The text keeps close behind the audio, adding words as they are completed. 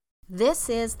This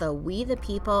is the We the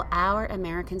People, Our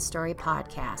American Story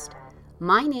podcast.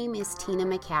 My name is Tina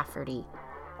McCafferty.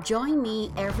 Join me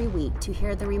every week to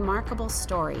hear the remarkable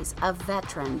stories of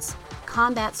veterans,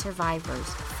 combat survivors,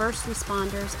 first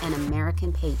responders, and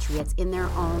American patriots in their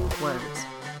own words.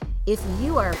 If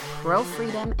you are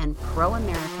pro-freedom and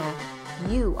pro-America,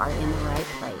 you are in the right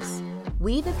place.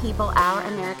 We the People, Our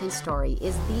American Story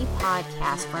is the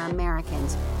podcast for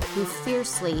Americans who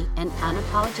fiercely and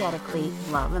unapologetically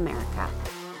love America.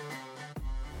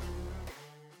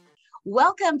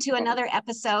 Welcome to another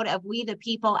episode of We the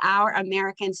People, Our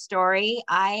American Story.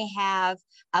 I have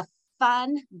a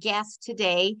fun guest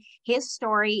today. His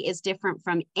story is different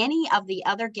from any of the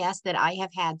other guests that I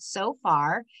have had so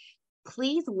far.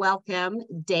 Please welcome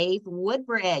Dave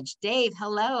Woodbridge. Dave,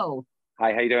 hello.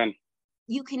 Hi, how you doing?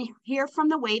 You can hear from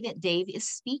the way that Dave is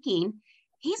speaking.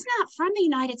 He's not from the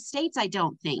United States, I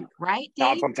don't think, right, Dave? No,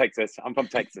 I'm from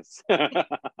Texas.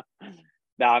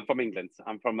 No, I'm from England.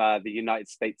 I'm from the United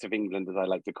States of England, as I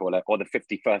like to call it, or the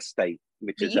 51st state,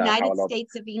 which the is United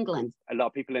States of England. A lot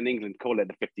of people in England call it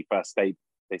the 51st state.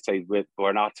 They say we're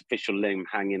an artificial limb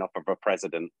hanging off of a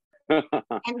president.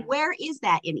 And where is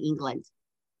that in England?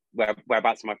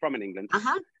 Whereabouts am I from in England?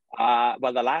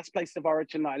 Well, the last place of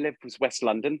origin that I lived was West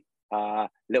London, a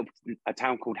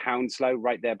town called Hounslow,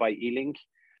 right there by Ealing.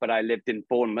 But I lived in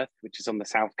Bournemouth, which is on the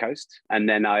south coast. And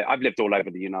then I've lived all over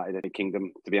the United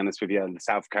Kingdom, to be honest with you, on the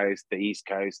south coast, the east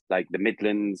coast, like the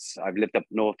Midlands. I've lived up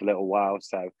north a little while.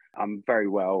 So I'm very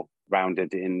well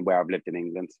rounded in where I've lived in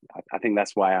England. I think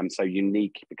that's why I'm so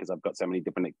unique, because I've got so many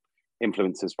different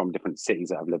influences from different cities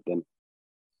that I've lived in.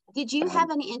 Did you have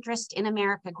any interest in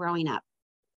America growing up?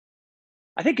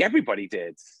 I think everybody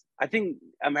did. I think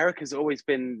America's always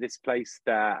been this place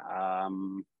that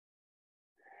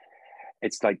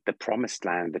it's like the promised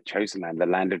land, the chosen land, the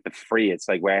land of the free. It's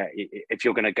like where if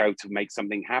you're going to go to make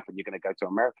something happen, you're going to go to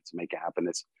America to make it happen.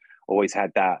 It's always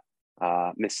had that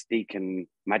mystique and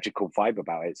magical vibe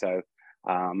about it. So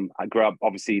I grew up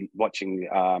obviously watching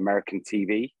American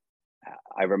TV.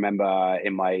 I remember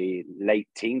in my late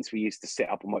teens, we used to sit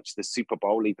up and watch the Super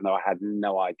Bowl, even though I had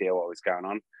no idea what was going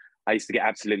on. I used to get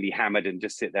absolutely hammered and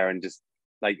just sit there and just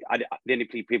the only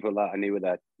people that I knew were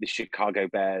the Chicago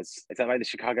Bears. Is that right? The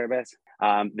Chicago Bears?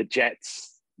 The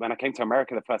Jets. When I came to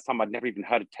America the first time, I'd never even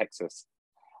heard of Texas.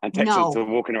 And Texans were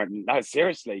walking around. No,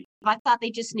 seriously. I thought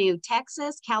they just knew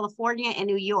Texas, California, and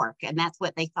New York. And that's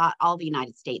what they thought all the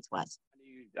United States was.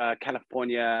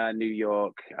 California, New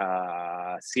York,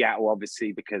 Seattle,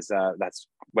 obviously, because that's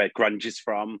where grunge is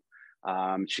from.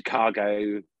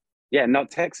 Chicago. Yeah,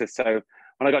 not Texas. So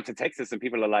when I got to Texas and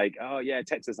people are like, oh, yeah,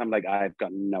 Texas, I'm like, I've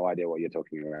got no idea what you're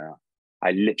talking about.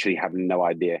 I literally have no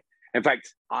idea. In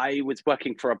fact, I was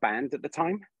working for a band at the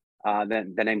time.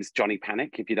 Their name is Johnny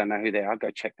Panic. If you don't know who they are,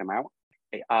 go check them out.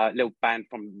 A little band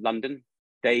from London.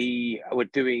 They were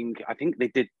doing, I think they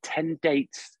did 10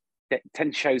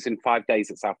 shows in 5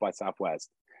 days at South by Southwest.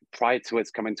 Prior to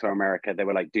us coming to America, they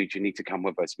were like, dude, you need to come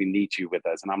with us. We need you with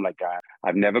us. And I'm like,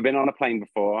 I've never been on a plane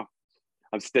before.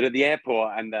 I'm still at the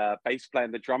airport, and the bass player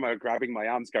and the drummer are grabbing my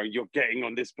arms going, you're getting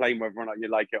on this plane whether or not you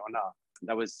like it or not.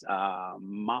 That was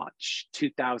March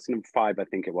 2005, I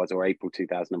think it was, or April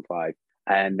 2005.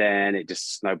 And then it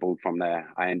just snowballed from there.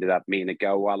 I ended up meeting a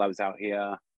girl while I was out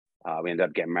here. We ended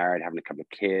up getting married, having a couple of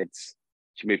kids.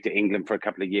 She moved to England for a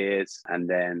couple of years. And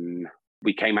then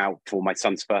we came out for my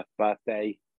son's first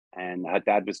birthday. And her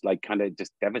dad was like kind of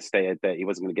just devastated that he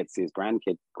wasn't going to get to see his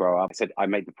grandkid grow up. I said, I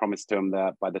made the promise to him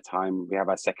that by the time we have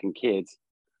our second kid,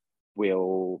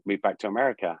 we'll move back to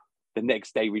America. The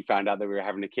next day we found out that we were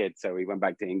having a kid. So we went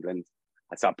back to England.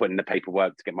 I started putting the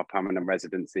paperwork to get my permanent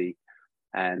residency.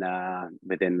 And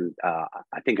within,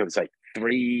 I think it was like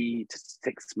 3 to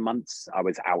 6 months, I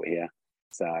was out here.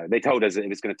 So they told us that it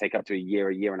was going to take up to a year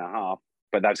and a half,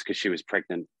 but that's because she was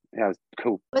pregnant. Yeah, it was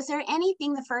cool. Was there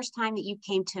anything the first time that you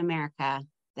came to America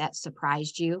that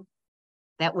surprised you,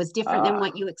 that was different than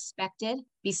what you expected,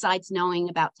 besides knowing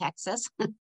about Texas?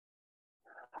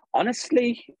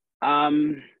 Honestly,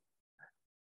 God,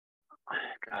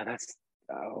 that's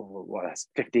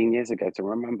 15 years ago to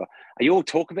remember. You all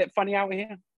talk a bit funny out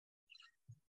here?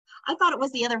 I thought it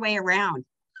was the other way around.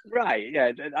 Right,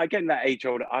 yeah. I get in that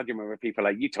age-old argument with people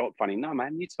like, you talk funny. No,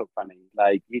 man, you talk funny.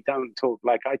 Like, you don't talk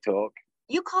like I talk.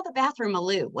 You call the bathroom a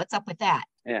loo. What's up with that?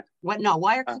 Yeah. What? No.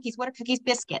 Why are cookies? What are cookies?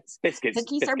 Biscuits.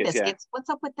 Cookies are biscuits. Yeah. What's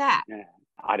up with that? Yeah.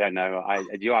 I don't know.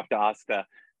 You have to ask the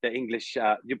English.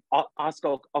 You ask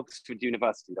Oxford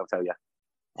University. They'll tell you.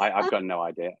 I've got no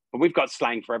idea. But we've got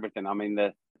slang for everything. I mean,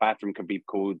 the bathroom can be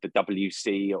called the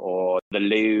WC or the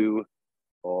loo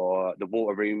or the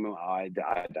water room. I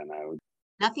don't know.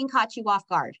 Nothing caught you off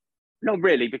guard. Not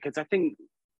really, because I think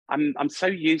I'm so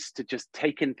used to just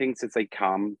taking things as they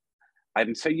come.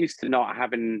 I'm so used to not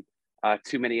having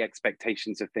too many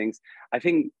expectations of things. I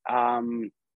think I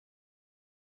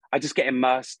just get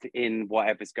immersed in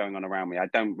whatever's going on around me. I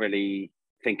don't really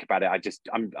think about it.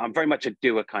 I'm very much a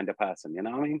doer kind of person. You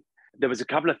know what I mean? There was a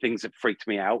couple of things that freaked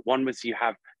me out. One was you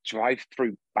have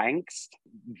drive-through banks.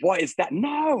 What is that?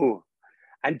 No,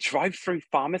 and drive-through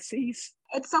pharmacies.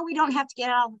 It's so we don't have to get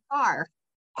out of the car.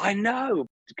 I know.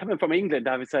 Coming from England,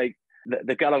 I was like,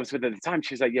 the girl I was with at the time,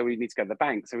 she's like, yeah, we need to go to the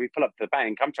bank. So we pull up to the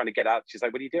bank. I'm trying to get out. She's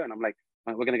like, what are you doing? I'm like,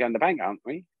 we're going to go in the bank, aren't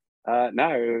we? No,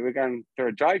 we're going through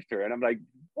a drive-through. And I'm like,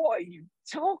 what are you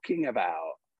talking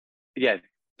about? Yeah,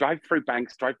 drive-through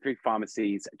banks, drive-through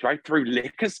pharmacies, drive-through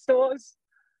liquor stores.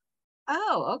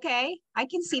 Oh, okay. I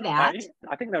can see that. Right?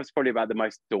 I think that was probably about the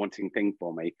most daunting thing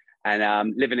for me.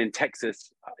 And living in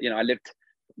Texas, I lived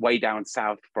way down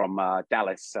south from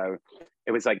Dallas. So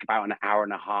it was like about an hour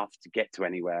and a half to get to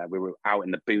anywhere. We were out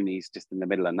in the boonies, just in the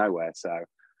middle of nowhere. So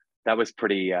that was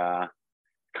pretty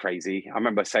crazy. I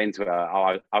remember saying to her,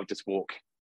 oh, I'll just walk.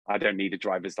 I don't need a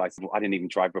driver's license. I didn't even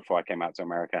drive before I came out to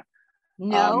America.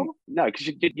 No, no, because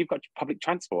you've got public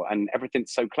transport and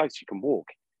everything's so close, you can walk.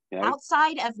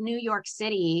 Outside of New York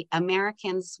City,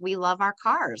 Americans, we love our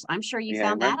cars. I'm sure you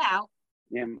found that out.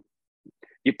 Yeah.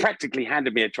 You practically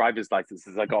handed me a driver's license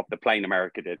as I got off the plane.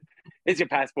 America did. Here's your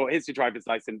passport. Here's your driver's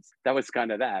license. That was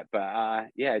kind of that. But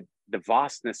yeah, the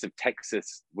vastness of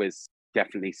Texas was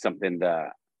definitely something that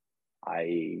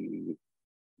I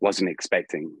wasn't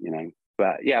expecting,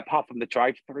 But yeah, apart from the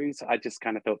drive-throughs, I just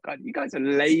kind of thought, God, you guys are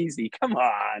lazy. Come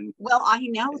on. Well, I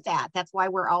know that. That's why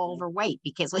we're all overweight,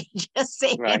 because we just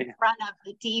sit in front of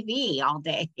the TV all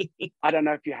day. I don't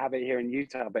know if you have it here in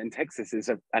Utah, but in Texas, it's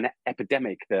an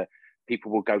epidemic that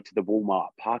people will go to the Walmart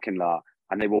parking lot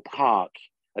and they will park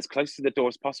as close to the door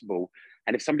as possible.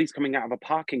 And if somebody's coming out of a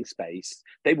parking space,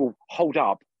 they will hold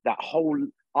up that whole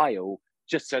aisle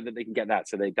just so that they can get that,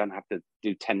 so they don't have to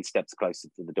do 10 steps closer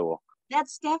to the door.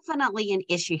 That's definitely an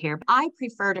issue here. I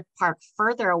prefer to park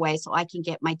further away so I can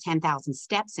get my 10,000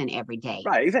 steps in every day.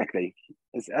 Right, exactly.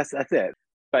 That's it.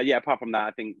 But yeah, apart from that,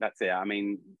 I think that's it. I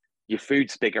mean, your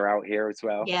food's bigger out here as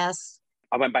well. Yes.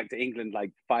 I went back to England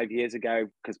like 5 years ago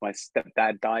because my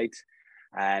stepdad died.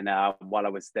 And while I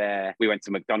was there, we went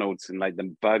to McDonald's, and like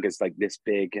the burgers like this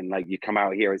big, and like you come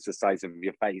out here, it's the size of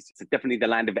your face. It's definitely the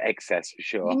land of excess for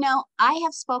sure. I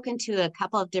have spoken to a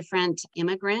couple of different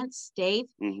immigrants, Dave,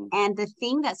 and the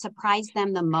thing that surprised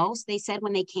them the most, they said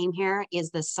when they came here,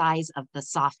 is the size of the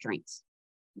soft drinks.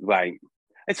 Right.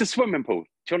 It's a swimming pool.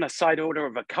 Do you want a side order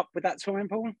of a cup with that swimming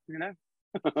pool? You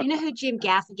know who Jim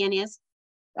Gaffigan is?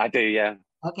 I do, yeah.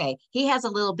 Okay. He has a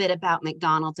little bit about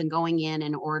McDonald's and going in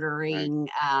and ordering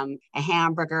a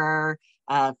hamburger,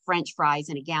 French fries,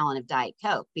 and a gallon of Diet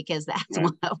Coke, because that's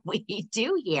what we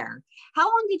do here. How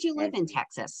long did you live in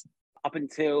Texas? Up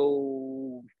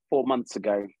until 4 months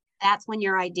ago. That's when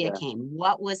your idea came.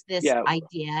 What was this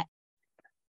idea?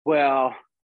 Well,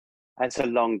 that's a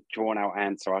long, drawn-out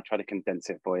answer. I'll try to condense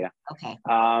it for you. Okay.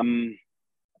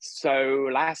 So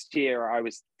last year, I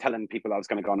was telling people I was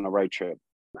going to go on a road trip.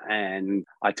 And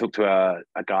I talked to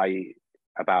a guy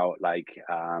about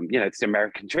it's the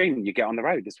American dream. You get on the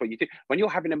road. That's what you do. When you're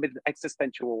having an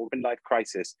existential or midlife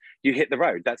crisis, you hit the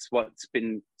road. That's what's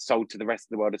been sold to the rest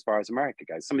of the world as far as America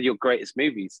goes. Some of your greatest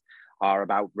movies are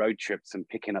about road trips and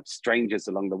picking up strangers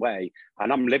along the way.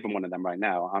 And I'm living one of them right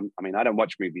now. I don't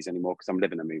watch movies anymore because I'm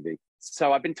living a movie.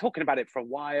 So I've been talking about it for a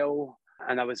while,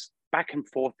 and I was back and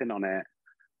forth on it.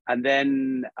 And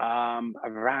then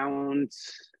around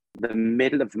the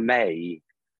middle of May,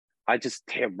 I just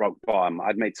hit rock bottom.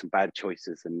 I'd made some bad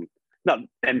choices, and not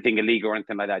anything illegal or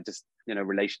anything like that. Just,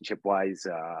 relationship wise,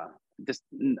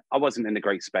 I wasn't in a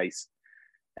great space.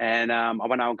 And I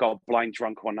went out and got blind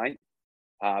drunk one night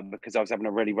because I was having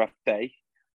a really rough day.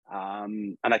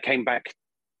 And I came back.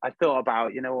 I thought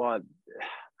about, what?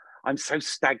 I'm so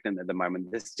stagnant at the moment.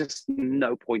 There's just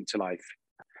no point to life.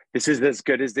 This is as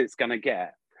good as it's going to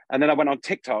get. And then I went on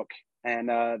TikTok, and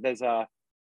there's a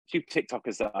few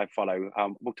TikTokers that I follow.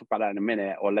 We'll talk about that in a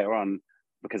minute or later on,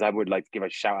 because I would like to give a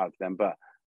shout out to them. But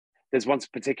there's one in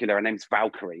particular, her name's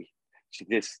Valkyrie. She's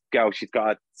this girl, she's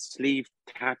got a sleeve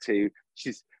tattoo.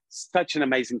 She's such an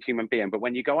amazing human being. But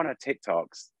when you go on her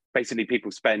TikToks, basically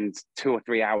people spend 2 or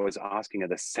 3 hours asking her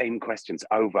the same questions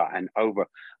over and over.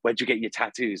 Where'd you get your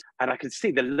tattoos? And I can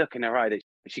see the look in her eye that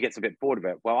she gets a bit bored of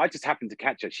it. Well, I just happened to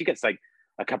catch her. She gets like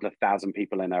a couple of thousand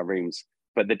people in her rooms.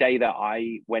 But the day that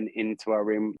I went into her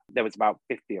room, there was about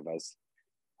 50 of us.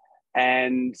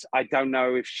 And I don't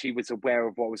know if she was aware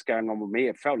of what was going on with me.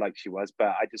 It felt like she was, but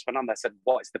I just went on there and said,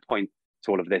 what is the point?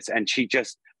 to all of this. And she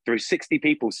just, through 60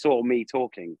 people, saw me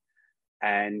talking,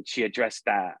 and she addressed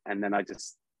that. And then I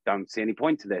just don't see any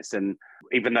point to this. And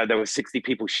even though there were 60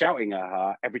 people shouting at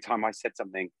her, every time I said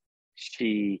something,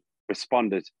 she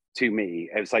responded to me.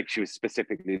 It was like she was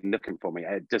specifically looking for me.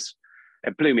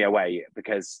 It blew me away,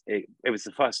 because it was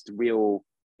the first real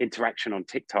interaction on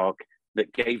TikTok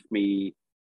that gave me,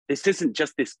 this isn't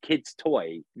just this kid's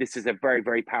toy. This is a very,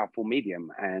 very powerful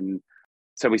medium. And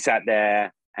so we sat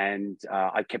there, and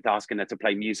I kept asking her to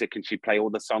play music, and she'd play all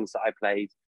the songs that I played.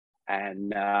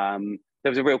 And there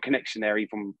was a real connection there,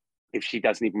 even if she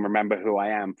doesn't even remember who I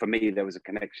am. For me, there was a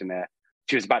connection there.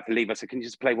 She was about to leave us. So, can you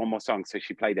just play one more song? So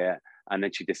she played it, and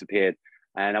then she disappeared.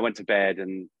 And I went to bed,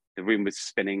 and the room was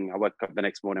spinning. I woke up the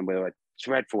next morning with a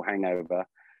dreadful hangover.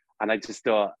 And I just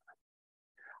thought,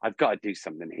 I've got to do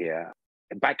something here.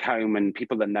 Back home, and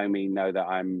people that know me know that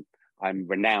I'm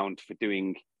renowned for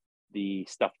doing the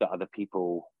stuff that other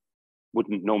people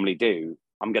wouldn't normally do.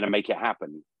 I'm going to make it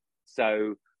happen.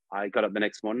 So I got up the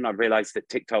next morning. I realized that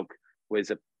TikTok was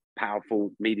a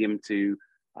powerful medium to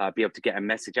be able to get a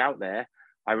message out there.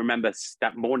 I remember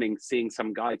that morning seeing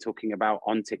some guy talking about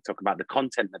on TikTok about the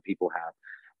content that people have.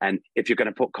 And if you're going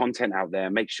to put content out there,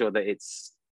 make sure that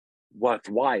it's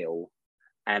worthwhile.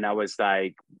 And I was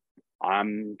like,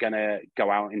 I'm going to go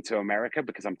out into America,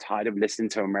 because I'm tired of listening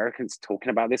to Americans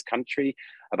talking about this country,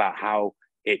 about how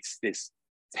it's this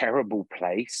terrible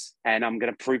place. And I'm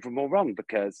going to prove them all wrong,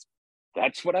 because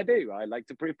that's what I do. I like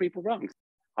to prove people wrong.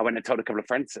 I went and told a couple of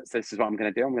friends, this is what I'm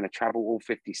going to do. I'm going to travel all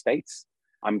 50 states.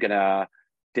 I'm going to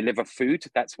deliver food.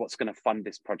 That's what's going to fund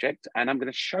this project. And I'm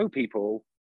going to show people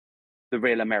the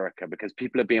real America, because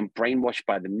people are being brainwashed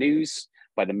by the news,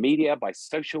 by the media, by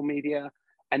social media,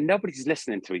 and nobody's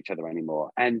listening to each other anymore.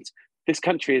 And this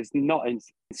country is not in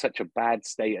such a bad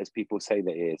state as people say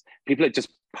that it is. People are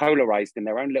just polarized in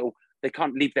their own little, they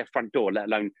can't leave their front door, let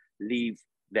alone leave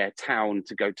their town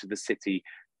to go to the city,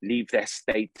 leave their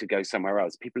state to go somewhere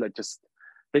else. People are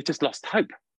they've just lost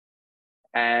hope.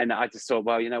 And I just thought,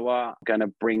 well, you know what? I'm going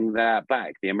to bring that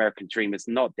back. The American dream is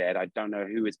not dead. I don't know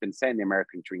who has been saying the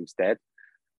American dream's dead,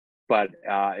 but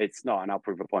it's not, and I'll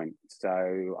prove a point.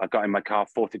 So I got in my car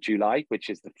 4th of July, which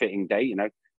is the fitting day,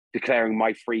 declaring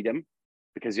my freedom,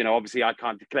 because, obviously I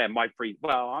can't declare my freedom.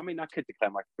 Well, I mean, I could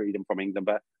declare my freedom from England,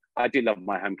 but I do love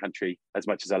my home country as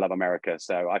much as I love America.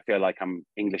 So I feel like I'm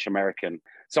English American.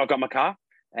 So I got my car,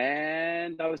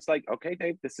 and I was like, okay,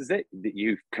 Dave, this is it.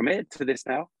 You've committed to this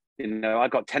now. I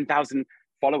got 10,000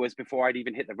 followers before I'd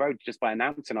even hit the road, just by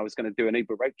announcing I was going to do an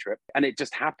Uber road trip. And it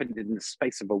just happened in the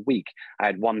space of a week. I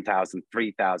had 1,000,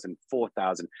 3,000,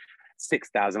 4,000,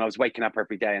 6,000. I was waking up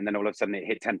every day, and then all of a sudden it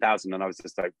hit 10,000. And I was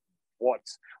just like, what?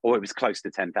 Or it was close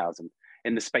to 10,000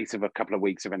 in the space of a couple of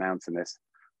weeks of announcing this.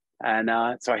 And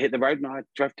so I hit the road, and I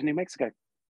drove to New Mexico.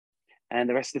 And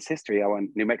the rest is history. I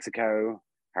went New Mexico,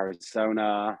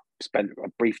 Arizona, spent a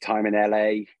brief time in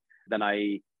LA. Then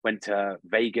I went to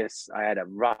Vegas. I had a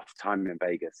rough time in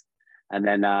Vegas. And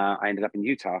then I ended up in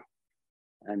Utah.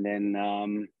 And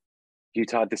then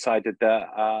Utah decided that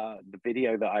the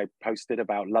video that I posted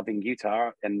about loving Utah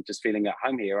and just feeling at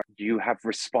home here, you have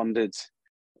responded.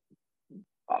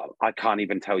 I can't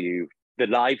even tell you. The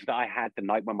live that I had the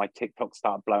night when my TikTok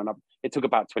started blowing up, it took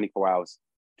about 24 hours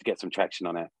to get some traction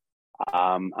on it.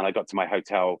 And I got to my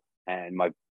hotel, and my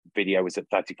video was at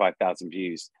 35,000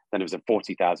 views. Then it was at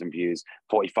 40,000 views,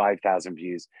 45,000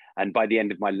 views. And by the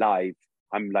end of my live,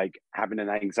 I'm like having an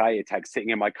anxiety attack,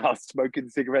 sitting in my car, smoking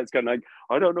cigarettes, going like,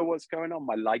 I don't know what's going on.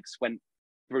 My likes went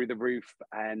through the roof.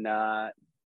 And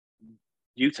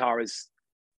Utah is,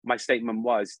 my statement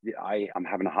was, I'm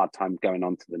having a hard time going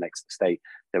on to the next state.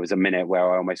 There was a minute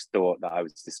where I almost thought that I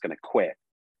was just going to quit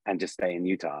and just stay in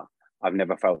Utah. I've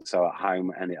never felt so at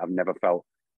home, and I've never felt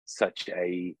such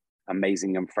a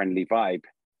amazing and friendly vibe.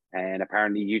 And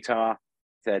apparently Utah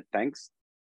said thanks.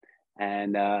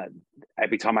 And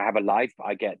every time I have a live,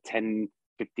 I get 10,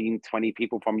 15, 20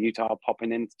 people from Utah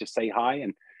popping in to just say hi.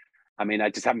 And I mean, I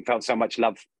just haven't felt so much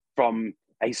love from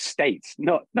a state,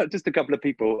 not just a couple of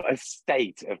people, a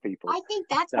state of people. I think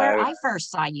that's where I first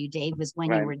saw you, Dave, was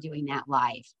when you were doing that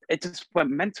live. It just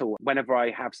went mental. Whenever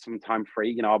I have some time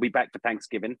free, I'll be back for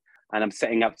Thanksgiving, and I'm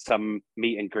setting up some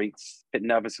meet and greets. A bit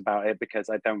nervous about it, because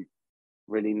I don't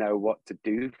really know what to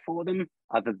do for them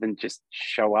other than just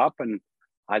show up. And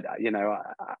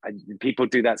people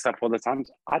do that stuff all the time.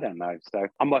 I don't know. So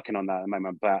I'm working on that at the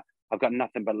moment, but I've got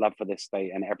nothing but love for this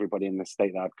state and everybody in this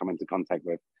state that I've come into contact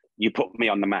with. You put me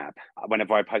on the map.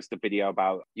 Whenever I post a video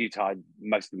about Utah,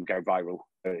 most of them go viral.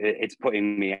 It's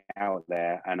putting me out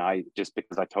there. And just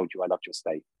because I told you I loved your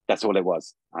state, that's all it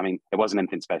was. I mean, it wasn't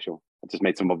anything special. I just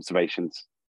made some observations.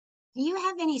 Do you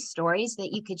have any stories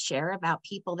that you could share about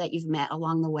people that you've met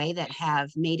along the way that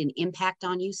have made an impact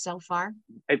on you so far?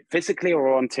 Physically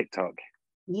or on TikTok?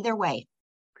 Either way.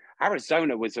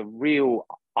 Arizona was a real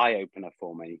eye opener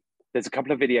for me. There's a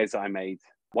couple of videos that I made.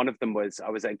 One of them was I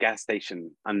was at a gas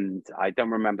station and I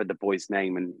don't remember the boy's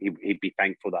name, and he'd be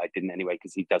thankful that I didn't anyway,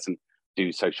 because he doesn't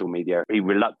do social media. He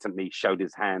reluctantly showed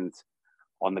his hand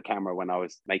on the camera when I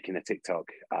was making a TikTok.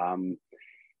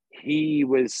 He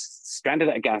was stranded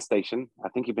at a gas station. I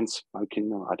think he'd been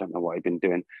smoking. I don't know what he'd been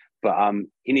doing, but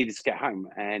he needed to get home.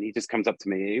 And he just comes up to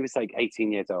me. He was like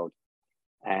 18 years old.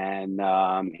 And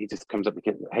he just comes up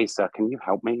and, hey, sir, can you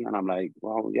help me? And I'm like,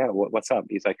 well, yeah, what's up?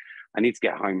 He's like, I need to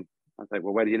get home. I was like,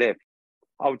 well, where do you live?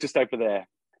 Oh, just over there.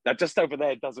 Now, just over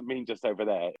there doesn't mean just over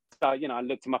there. So, I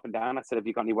looked him up and down. I said, have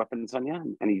you got any weapons on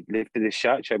you? And he lifted his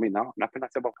shirt, showed me, no, nothing. I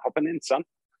said, well, hopping in, son.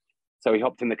 So he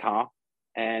hopped in the car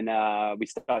and we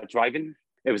started driving.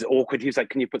 It was awkward. He was like,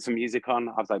 can you put some music on?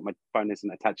 I was like, my phone isn't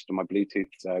attached to my Bluetooth,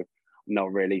 so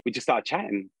not really. We just started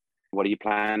chatting. What are you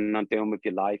planning on doing with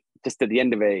your life? Just at the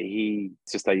end of it, he's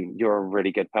just like, you're a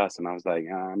really good person. I was like,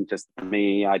 I'm just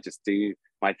me. I just do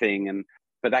my thing.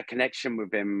 But that connection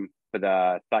with him for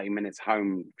the 30 minutes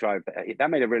home drive, that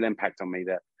made a real impact on me,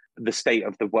 that the state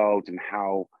of the world and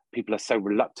how people are so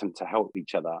reluctant to help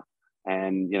each other.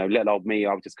 And, little old me,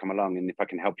 I'll just come along. And if I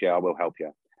can help you, I will help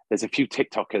you. There's a few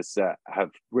TikTokers that have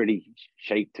really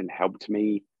shaped and helped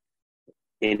me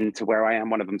into where I am.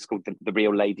 One of them is called the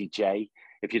Real Lady J.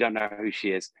 If you don't know who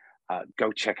she is,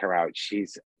 go check her out.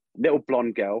 She's a little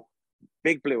blonde girl,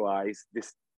 big blue eyes,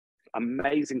 this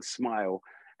amazing smile.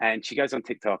 And she goes on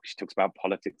TikTok. She talks about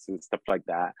politics and stuff like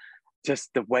that. Just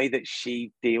the way that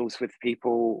she deals with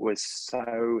people was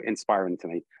so inspiring to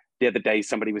me. The other day,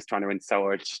 somebody was trying to insult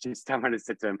her. She just turned around and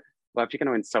said to him, well, if you're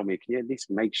going to insult me, can you at least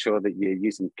make sure that you're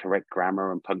using correct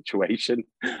grammar and punctuation?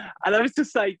 And I was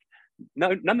just like,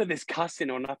 no, none of this cussing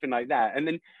or nothing like that.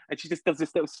 And she just does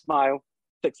this little smile,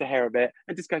 flicks her hair a bit,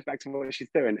 and just goes back to what she's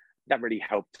doing. That really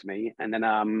helped me. And then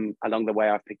along the way,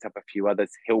 I've picked up a few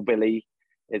others. Hillbilly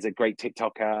is a great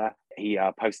TikToker. He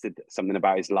posted something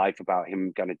about his life, about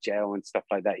him going to jail and stuff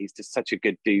like that. He's just such a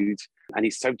good dude, and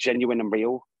he's so genuine and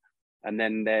real. And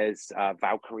then there's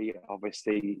Valkyrie,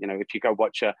 obviously. If you go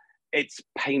watch her, it's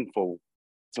painful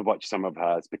to watch some of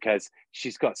hers because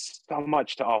she's got so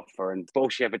much to offer, and all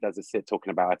she ever does is sit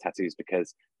talking about her tattoos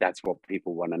because that's what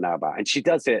people want to know about. And she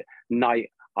does it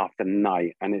night after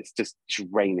night, and it's just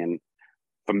draining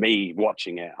for me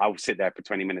watching it. I'll sit there for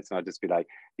 20 minutes and I'll just be like,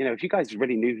 if you guys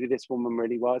really knew who this woman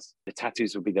really was, the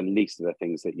tattoos would be the least of the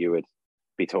things that you would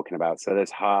be talking about. So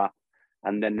there's her.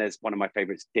 And then there's one of my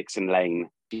favorites, Dixon Lane.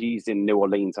 She's in New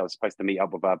Orleans. I was supposed to meet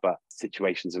up with her, but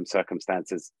situations and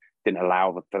circumstances didn't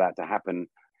allow for that to happen.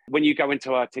 When you go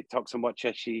into her TikToks and watch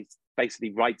her, she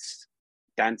basically writes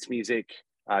dance music,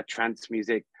 trance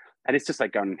music, and it's just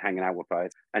like going and hanging out with her.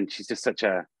 And she's just such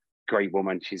a great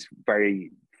woman. She's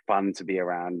very fun to be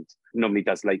around. Normally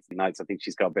does late nights. I think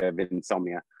she's got a bit of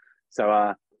insomnia.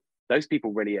 So those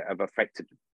people really have affected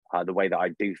the way that I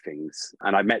do things.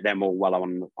 And I met them all while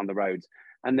I'm on the road.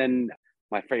 And then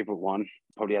my favorite one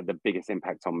probably had the biggest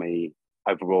impact on me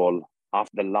overall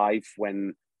after the live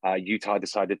when Utah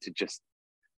decided to just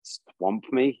swamp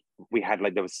me. We had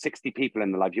there was 60 people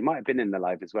in the live. You might have been in the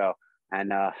live as well.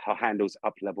 And her handle's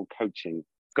Up Level Coaching.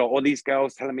 Got all these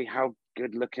girls telling me how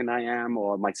good looking I am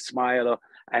or my smile.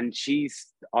 And she's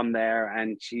on there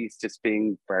and she's just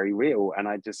being very real. And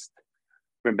I just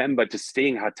remember just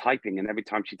seeing her typing, and every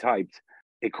time she typed,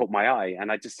 it caught my eye.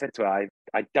 And I just said to her,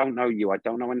 I don't know you. I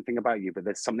don't know anything about you, but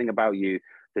there's something about you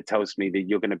that tells me that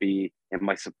you're going to be in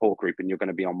my support group and you're going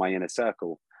to be on my inner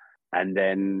circle. And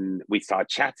then we started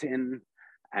chatting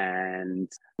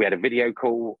and we had a video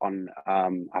call on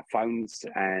our phones.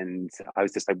 And I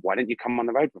was just like, why don't you come on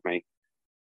the road with me?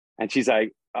 And she's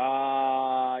like,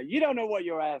 you don't know what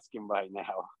you're asking right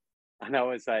now. And I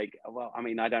was like, well, I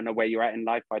mean, I don't know where you're at in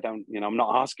life. I'm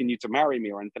not asking you to marry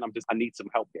me or anything. I need some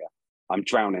help here. I'm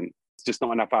drowning. It's just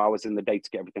not enough hours in the day to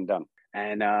get everything done.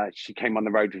 And she came on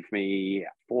the road with me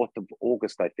 4th of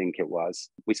August, I think it was.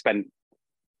 We spent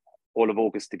all of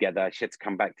August together. She had to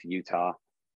come back to Utah,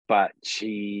 but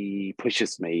she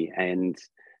pushes me and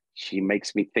she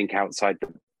makes me think outside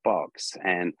the box.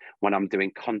 And when I'm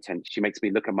doing content, she makes me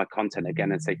look at my content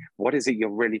again and say, what is it you're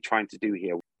really trying to do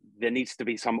here? There needs to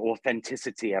be some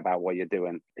authenticity about what you're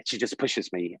doing. She just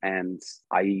pushes me, and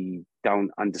I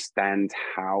don't understand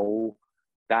how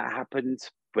that happened,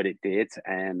 but it did.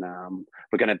 And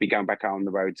we're going to be going back out on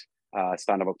the road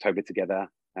start of October together,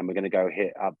 and we're going to go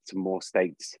hit up some more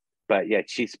states. But yeah,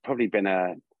 she's probably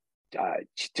been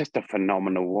she's just a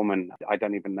phenomenal woman. I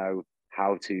don't even know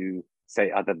how to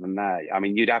say other than that. I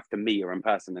mean, you'd have to meet her in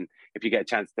person, and if you get a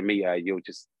chance to meet her,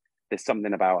 there's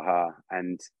something about her,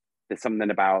 and there's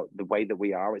something about the way that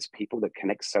we are as people that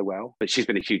connects so well. But she's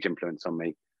been a huge influence on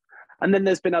me. And then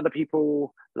there's been other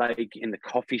people, like in the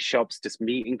coffee shops, just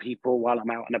meeting people while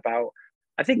I'm out and about.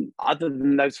 I think other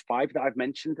than those 5 that I've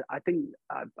mentioned, I think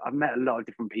I've met a lot of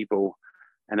different people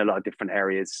in a lot of different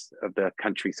areas of the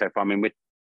country so far. I mean, we're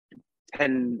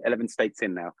 10, 11 states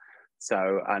in now.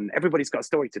 So, and everybody's got a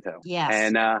story to tell. Yes.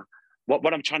 And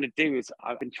what I'm trying to do is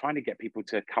I've been trying to get people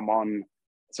to come on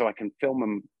so I can film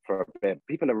them for a bit.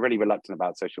 People are really reluctant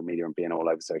about social media and being all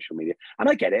over social media. And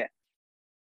I get it.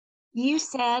 You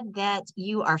said that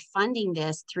you are funding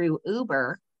this through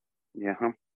Uber. Yeah.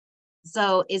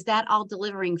 So is that all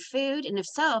delivering food? And if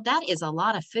so, that is a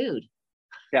lot of food.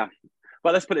 Yeah.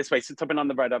 Well, let's put it this way. Since I've been on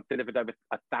the road, I've delivered over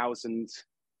 1,000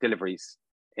 deliveries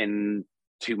in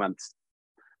 2 months.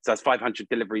 So that's 500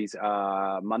 deliveries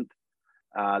a month.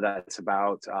 That's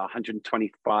about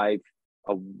 125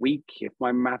 a week, if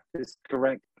my math is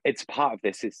correct. It's part of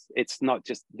this. It's not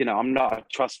just, I'm not a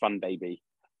trust fund baby.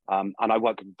 And I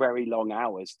work very long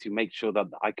hours to make sure that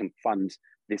I can fund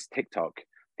this TikTok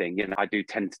thing. I do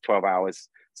 10 to 12 hours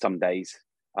some days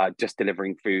just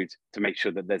delivering food to make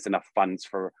sure that there's enough funds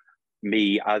for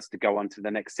us to go on to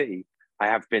the next city. I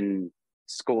have been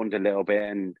scorned a little bit,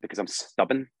 and because I'm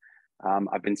stubborn,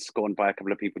 I've been scorned by a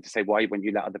couple of people to say, why wouldn't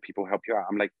you let other people help you out?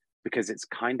 I'm like, because it's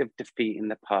kind of defeating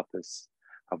the purpose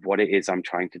of what it is I'm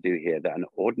trying to do here, that an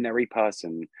ordinary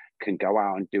person can go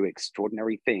out and do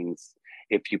extraordinary things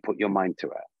if you put your mind to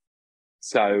it.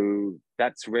 So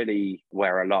that's really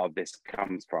where a lot of this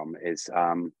comes from is,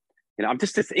 I'm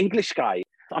just this English guy.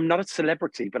 I'm not a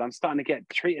celebrity, but I'm starting to get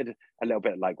treated a little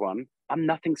bit like one. I'm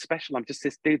nothing special. I'm just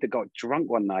this dude that got drunk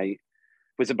one night,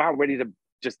 was about ready to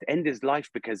just end his life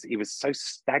because he was so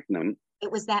stagnant.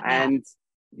 It was that bad. And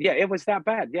yeah, it was that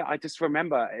bad. Yeah, I just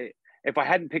remember if I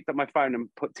hadn't picked up my phone and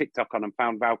put TikTok on and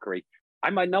found Valkyrie, I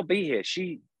might not be here.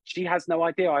 She has no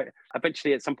idea.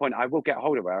 Eventually at some point I will get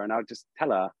hold of her and I'll just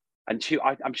tell her, and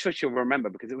I'm sure she'll remember,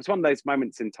 because it was one of those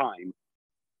moments in time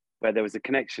where there was a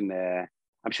connection there.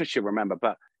 I'm sure she'll remember,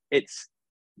 but it's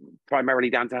primarily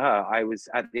down to her. I was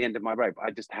at the end of my rope. I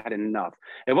just had enough.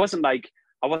 It wasn't like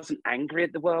I wasn't angry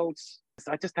at the world.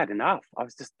 I just had enough. I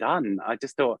was just done. I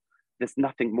just thought there's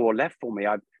nothing more left for me.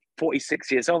 I'm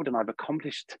 46 years old and I've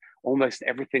accomplished almost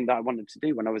everything that I wanted to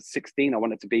do. When I was 16, I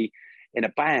wanted to be in a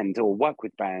band or work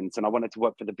with bands, and I wanted to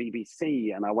work for the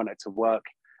BBC, and I wanted to work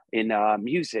in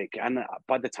music. And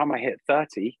by the time I hit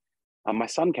 30 and my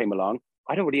son came along,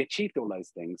 I'd already achieved all those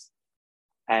things.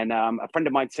 And a friend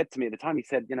of mine said to me at the time, he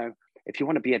said, if you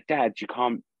want to be a dad, you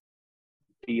can't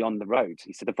be on the road.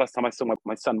 He said, the first time I saw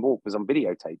my son walk was on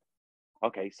videotape.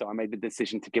 Okay, so I made the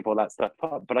decision to give all that stuff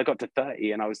up. But I got to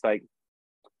 30 and I was like,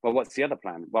 well, what's the other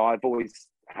plan? Well, I've always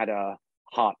had a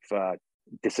heart for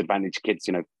disadvantaged kids,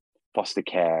 foster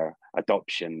care,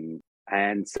 adoption.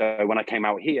 And so when I came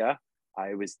out here,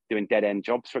 I was doing dead end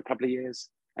jobs for a couple of years,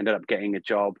 ended up getting a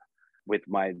job with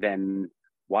my then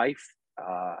wife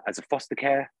as a foster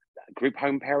care group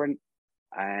home parent.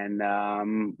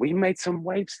 And we made some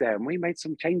waves there and we made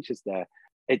some changes there.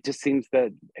 It just seems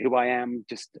that who I am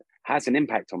just has an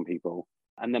impact on people.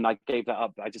 And then I gave that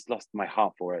up. I just lost my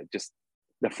heart for it. Just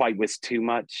the fight was too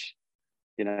much,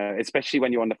 especially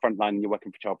when you're on the front line and you're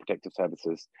working for Child Protective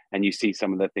Services and you see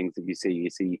some of the things that you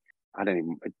see, I don't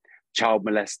know, child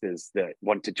molesters that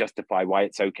want to justify why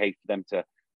it's okay for them to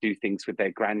do things with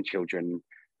their grandchildren,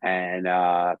 and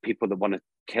people that want to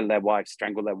kill their wife,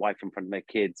 strangle their wife in front of their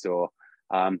kids, or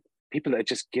people that are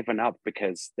just given up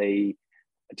because they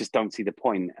just don't see the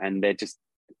point and they're just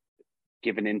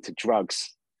given into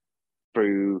drugs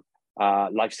through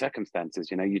life circumstances.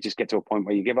 You just get to a point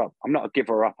where you give up. I'm not a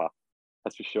giver-upper,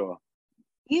 that's for sure.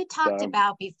 You talked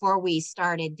about before we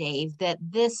started, Dave, that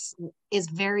this is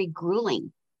very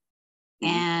grueling.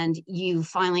 Mm-hmm. And you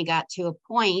finally got to a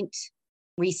point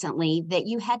recently that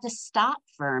you had to stop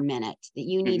for a minute, that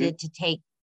you needed to take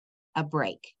a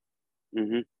break.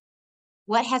 Mm-hmm.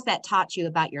 What has that taught you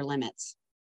about your limits?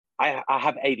 I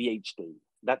have ADHD.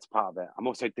 That's part of it. I'm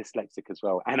also dyslexic as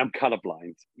well, and I'm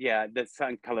colorblind. Yeah, there's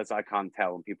certain colors I can't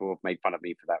tell, and people have made fun of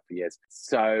me for that for years.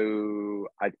 So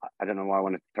I don't know why I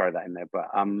want to throw that in there, but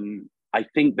I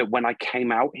think that when I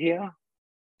came out here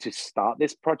to start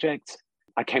this project,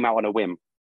 I came out on a whim.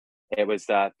 It was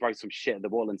throw some shit at the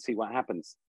wall and see what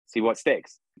happens, see what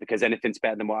sticks, because anything's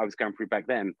better than what I was going through back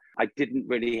then. I didn't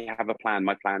really have a plan.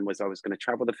 My plan was I was going to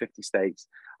travel the 50 states.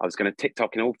 I was going to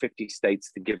TikTok in all 50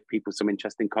 states to give people some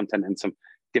interesting content and some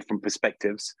different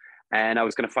perspectives. And I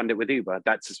was going to fund it with Uber.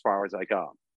 That's as far as I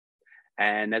got.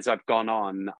 And as I've gone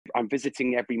on, I'm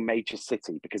visiting every major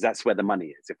city because that's where the money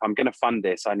is. If I'm going to fund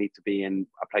this, I need to be in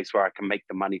a place where I can make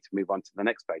the money to move on to the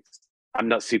next place. I'm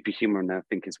not superhuman. I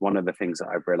think is one of the things that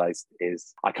I've realized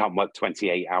is I can't work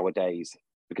 28-hour days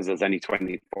because there's only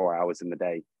 24 hours in the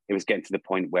day. It was getting to the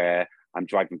point where I'm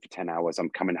driving for 10 hours. I'm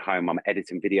coming home. I'm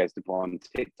editing videos to put on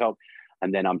TikTok.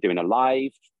 And then I'm doing a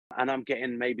live and I'm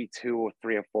getting maybe 2 or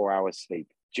 3 or 4 hours sleep.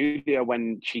 Julia,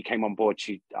 when she came on board,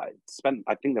 I spent,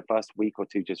 I think, the first week or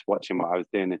two just watching what I was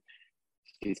doing. And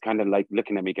she's kind of like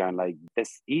looking at me going like,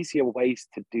 there's easier ways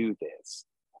to do this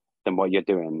than what you're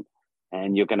doing.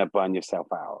 And you're going to burn yourself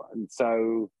out. And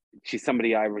so she's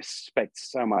somebody I respect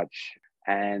so much.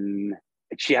 And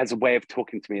she has a way of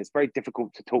talking to me. It's very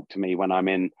difficult to talk to me when I'm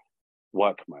in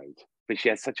work mode, but she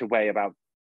has such a way about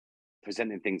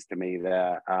presenting things to me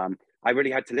that I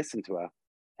really had to listen to her.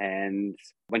 And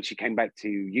when she came back to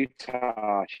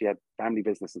Utah, she had family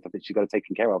business and stuff that she got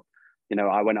taken care of. You know,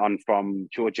 I went on from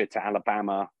Georgia to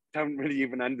Alabama. Don't really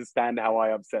even understand how I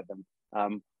upset them.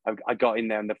 I got in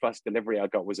there and the first delivery I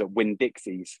got was at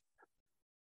Winn-Dixie's.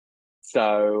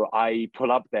 So I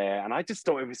pull up there and I just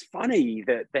thought it was funny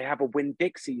that they have a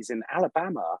Winn-Dixie's in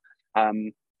Alabama.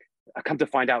 I come to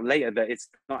find out later that it's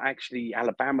not actually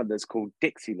Alabama that's called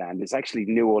Dixieland. It's actually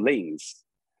New Orleans.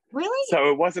 Really? So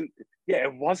it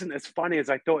wasn't as funny as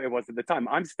I thought it was at the time.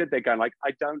 I'm stood there going like,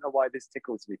 I don't know why this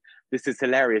tickles me. This is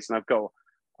hilarious. And I've got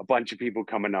a bunch of people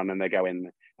coming on and they're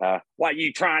going, what are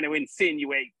you trying to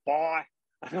insinuate, boy?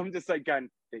 And I'm just like going,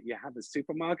 you have a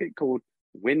supermarket called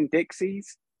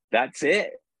Winn-Dixie's? That's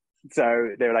it? So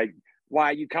they're like, why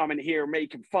are you coming here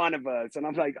making fun of us? And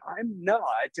I'm like, I'm not.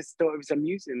 I just thought it was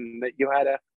amusing that you had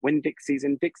a Winn-Dixie's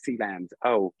in Dixieland.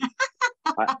 Oh,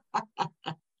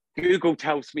 Google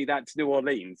tells me that's New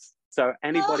Orleans. So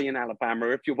anybody in Alabama,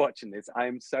 if you're watching this, I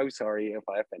am so sorry if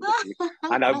I offended you.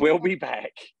 And I will be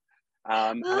back.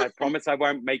 And I promise I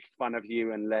won't make fun of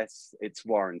you unless it's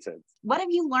warranted. What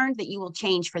have you learned that you will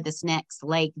change for this next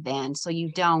leg then, so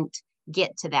you don't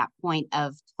get to that point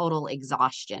of total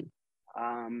exhaustion?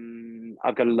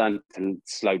 I've got to learn to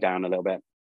slow down a little bit.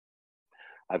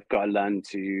 I've got to learn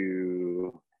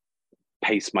to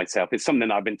pace myself. It's something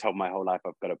I've been told my whole life.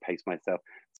 I've got to pace myself.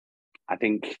 I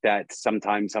think that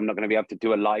sometimes I'm not going to be able to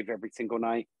do a live every single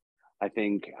night. I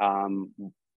think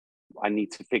I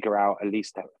need to figure out at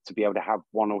least to be able to have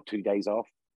 1 or 2 days off.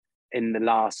 In the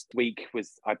last week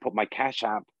I put my Cash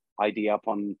App ID up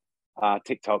on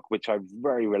TikTok, which I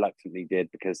very reluctantly did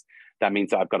because that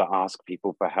means that I've got to ask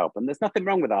people for help. And there's nothing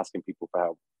wrong with asking people for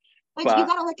help. But you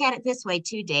got to look at it this way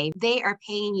too, Dave. They are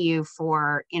paying you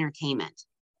for entertainment.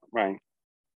 Right.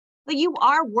 But you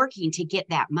are working to get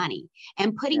that money,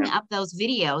 and putting up those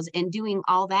videos and doing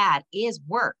all that is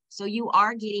work. So you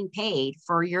are getting paid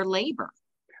for your labor.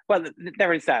 Well,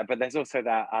 there is that, but there's also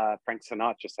that Frank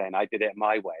Sinatra saying, I did it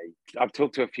my way. I've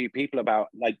talked to a few people about,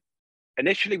 like,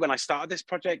 initially when I started this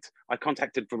project, I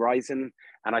contacted Verizon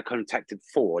and I contacted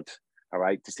Ford, all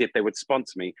right, to see if they would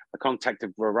sponsor me. I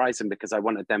contacted Verizon because I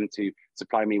wanted them to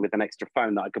supply me with an extra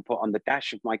phone that I could put on the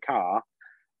dash of my car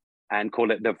and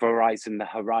call it the Verizon the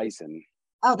Horizon.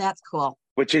 Oh, that's cool.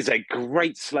 Which is a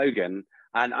great slogan.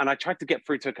 And I tried to get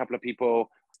through to a couple of people.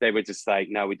 They were just like,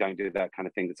 no, we don't do that kind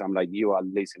of thing. So I'm like, you are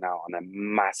losing out on a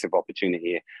massive opportunity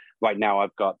here. Right now,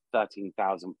 I've got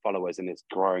 13,000 followers and it's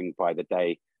growing by the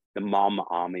day. The Mom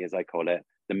Army, as I call it,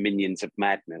 the Minions of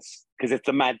Madness, because it's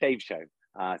the Mad Dave Show.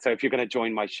 So if you're going to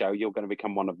join my show, you're going to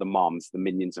become one of the moms, the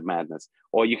Minions of Madness.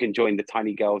 Or you can join the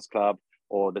Tiny Girls Club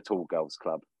or the Tall Girls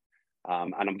Club.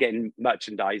 And I'm getting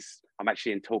merchandise. I'm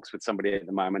actually in talks with somebody at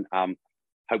the moment.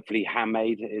 Hopefully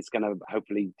Handmade is going to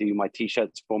hopefully do my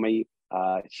t-shirts for me.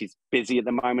 She's busy at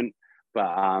the moment,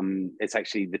 but it's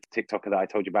actually the TikToker that I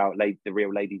told you about, the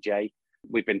real Lady J.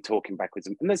 We've been talking backwards,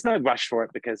 and there's no rush for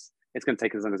it because it's going to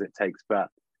take as long as it takes. But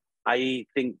I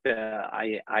think that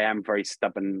I am very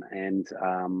stubborn, and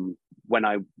when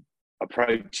I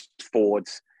approached Ford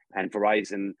and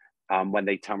Verizon, when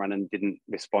they turned around and didn't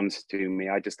respond to me,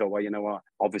 I just thought, well, you know what?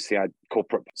 Obviously,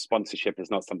 corporate sponsorship is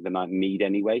not something I need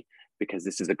anyway, because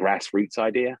this is a grassroots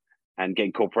idea. And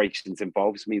getting corporations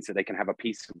involved means that they can have a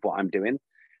piece of what I'm doing.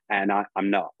 And I'm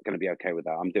not going to be okay with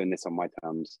that. I'm doing this on my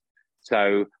terms.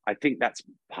 So I think that's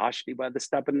partially where the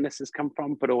stubbornness has come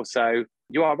from. But also,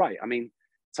 you are right. I mean,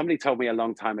 somebody told me a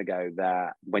long time ago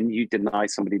that when you deny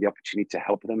somebody the opportunity to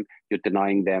help them, you're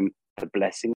denying them the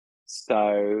blessing.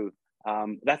 So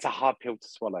that's a hard pill to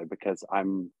swallow because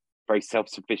I'm very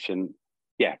self-sufficient.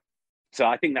 Yeah. So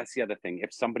I think that's the other thing.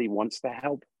 If somebody wants to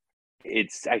help,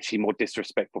 it's actually more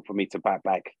disrespectful for me to back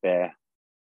their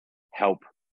help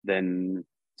than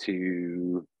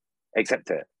to accept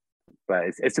it. But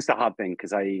it's just a hard thing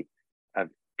because I I've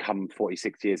come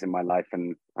 46 years in my life,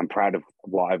 and I'm proud of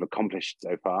what I've accomplished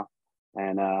so far.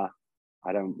 And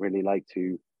I don't really like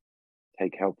to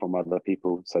take help from other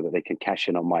people so that they can cash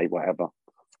in on my whatever.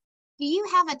 Do you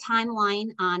have a timeline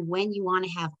on when you want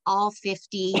to have all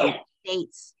 50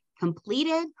 states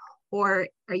completed, or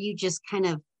are you just kind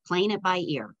of playing it by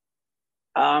ear?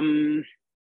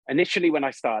 Initially, when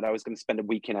I started, I was going to spend a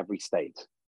week in every state.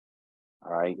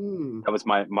 All right. That was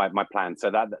my plan.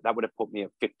 So that would have put me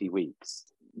at 50 weeks.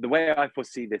 The way I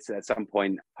foresee this, at some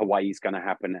point, Hawaii is going to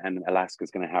happen and Alaska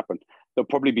is going to happen. They'll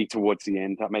probably be towards the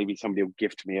end. Maybe somebody will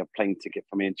gift me a plane ticket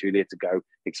for me and Julia to go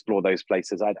explore those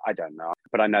places. I don't know,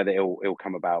 but I know that it'll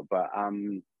come about. But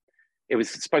it was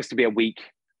supposed to be a week,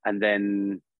 and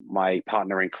then my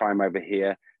partner in crime over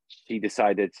here, she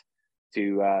decided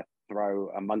to throw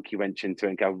a monkey wrench into it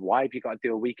and go, "Why have you got to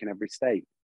do a week in every state?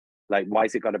 Like, why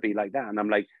is it got to be like that?" And I'm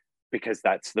like, "Because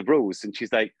that's the rules." And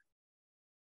she's like,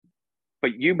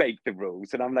 "But you make the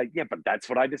rules." And I'm like, "Yeah, but that's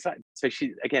what I decided." So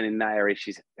she, again, in that area,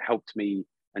 she's helped me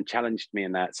and challenged me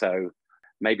in that. So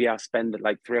maybe I'll spend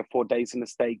like 3 or 4 days in a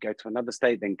state, go to another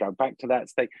state, then go back to that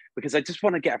state, because I just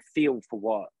want to get a feel for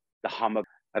what the hum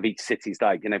of each city is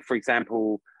like. You know, for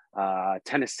example,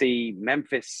 Tennessee,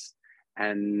 Memphis,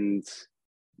 and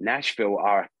Nashville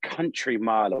are a country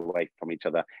mile away from each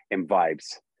other in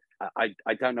vibes.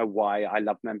 I don't know why I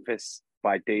love Memphis, but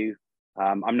I do.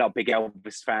 I'm not a big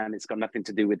Elvis fan. It's got nothing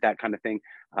to do with that kind of thing.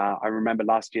 I remember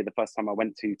last year, the first time I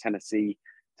went to Tennessee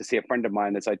to see a friend of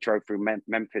mine, as I drove through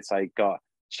Memphis, I got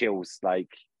chills. Like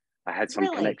I had some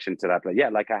connection to that place. Yeah,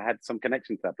 like I had some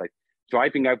connection to that place.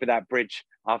 Driving over that bridge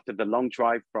after the long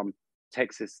drive from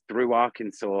Texas through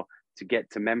Arkansas to get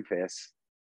to Memphis,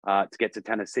 to get to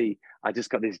Tennessee, I just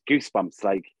got these goosebumps.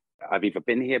 Like I've either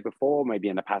been here before, maybe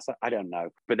in the past, I don't know.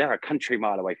 But they're a country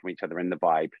mile away from each other in the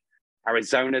vibe.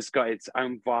 Arizona's got its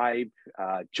own vibe.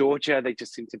 Georgia, they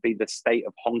just seem to be the state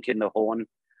of honking the horn.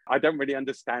 I don't really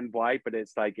understand why, but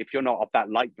it's like, if you're not off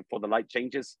that light before the light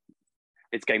changes,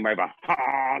 it's game over.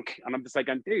 Honk! And I'm just like,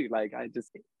 dude, like,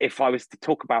 if I was to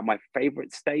talk about my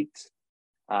favorite states,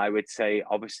 I would say,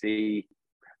 obviously,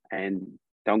 and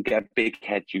don't get a big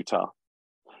head, Utah,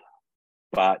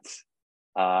 but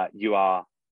you are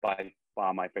by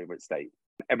far my favorite state.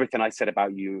 Everything I said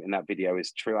about you in that video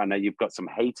is true. I know you've got some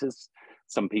haters,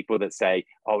 some people that say,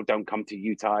 "Oh, don't come to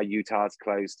Utah. Utah's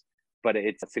closed." But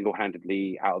it's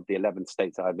single-handedly, out of the 11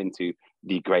 states that I've been to,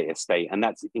 the greatest state. And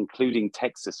that's including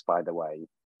Texas, by the way.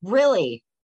 Really?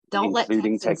 Don't let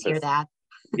Texans Texas. hear that.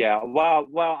 Yeah,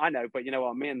 well, I know, but you know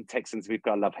what? Me and Texans, we've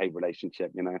got a love-hate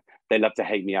relationship. You know, they love to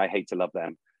hate me. I hate to love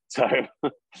them. So,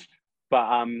 but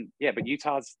but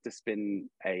Utah's just been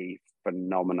a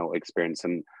phenomenal experience,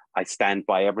 and I stand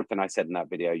by everything I said in that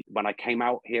video. When I came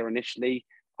out here initially,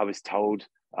 I was told,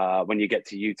 when you get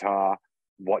to Utah,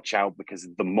 watch out because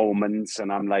of the Mormons.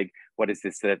 And I'm like, what is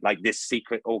this? Like this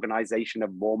secret organization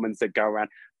of Mormons that go around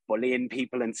bullying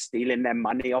people and stealing their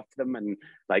money off them, and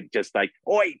like, just like,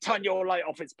 "Oi, turn your light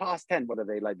off, it's past 10. What are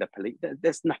they, like the police?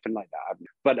 There's nothing like that.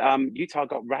 But Utah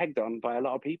got ragged on by a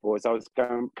lot of people as I was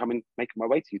making my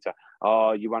way to Utah.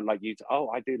 "Oh, you won't like Utah." Oh,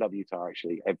 I do love Utah,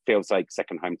 actually. It feels like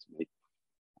second home to me.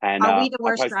 And are we the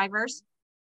worst drivers?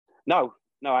 No,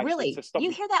 actually. Really? So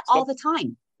you hear that all the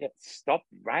time. Yeah, stop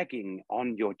ragging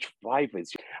on your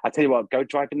drivers. I tell you what, go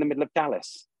drive in the middle of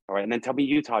Dallas, all right, and then tell me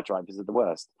Utah drivers are the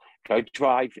worst. Go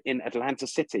drive in Atlanta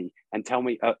City and tell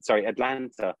me,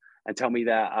 Atlanta, and tell me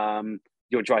that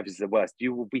your drivers are the worst.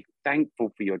 You will be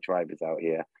thankful for your drivers out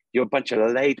here. You're a bunch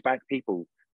of laid back people,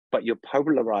 but you're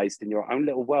polarized in your own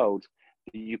little world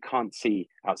that you can't see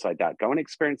outside that. Go and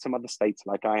experience some other states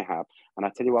like I have. And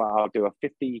I tell you what, I'll do a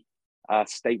 50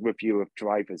 state review of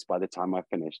drivers by the time I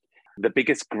finished. The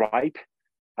biggest gripe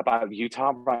about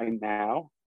Utah right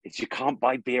now is you can't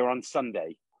buy beer on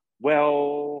Sunday.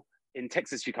 Well, in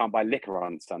Texas, you can't buy liquor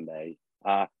on Sunday.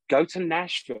 Go to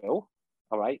Nashville,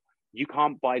 all right? You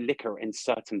can't buy liquor in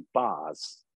certain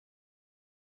bars.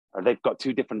 They've got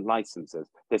 2 different licenses.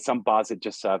 There's some bars that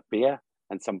just serve beer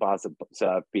and some bars that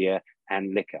serve beer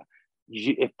and liquor.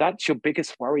 If that's your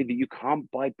biggest worry, that you can't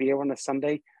buy beer on a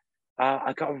Sunday,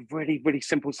 I got a really, really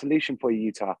simple solution for you,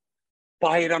 Utah.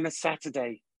 Buy it on a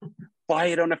Saturday. Buy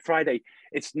it on a Friday.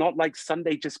 It's not like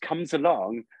Sunday just comes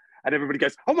along and everybody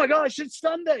goes, "Oh my gosh, it's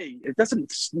Sunday." It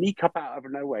doesn't sneak up out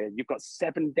of nowhere. You've got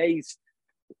 7 days.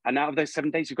 And out of those 7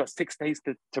 days, you've got 6 days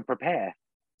to prepare.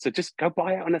 So just go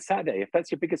buy it on a Saturday if that's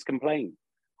your biggest complaint.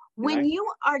 When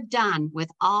you are done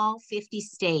with all 50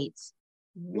 states,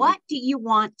 what do you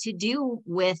want to do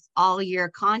with all your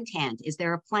content? Is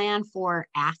there a plan for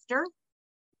after?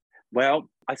 Well,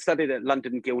 I studied at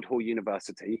London Guildhall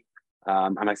University,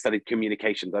 and I studied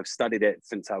communications. I've studied it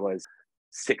since I was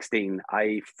 16,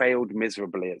 I failed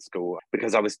miserably at school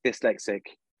because I was dyslexic,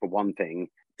 for one thing.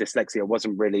 Dyslexia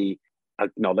wasn't really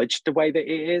acknowledged the way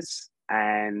that it is.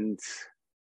 And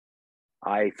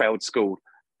I failed school.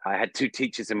 I had two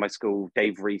teachers in my school,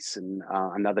 Dave Reese and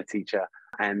another teacher,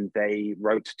 and they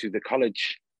wrote to the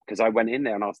college because I went in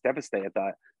there and I was devastated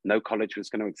that no college was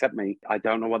going to accept me. I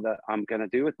don't know what I'm going to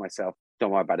do with myself. Don't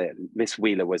worry about it. Miss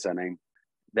Wheeler was her name.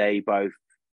 They both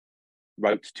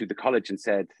wrote to the college and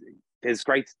said, his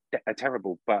grades are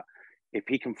terrible, but if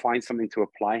he can find something to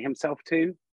apply himself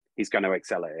to, he's going to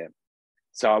excel at it.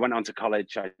 So I went on to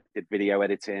college. I did video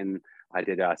editing. I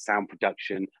did sound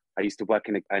production. I used to work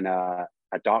in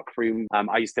a dark room.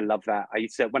 I used to love that.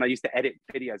 When I used to edit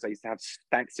videos, I used to have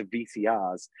stacks of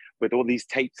VCRs with all these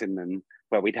tapes in them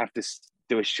where we'd have to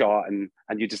do a shot and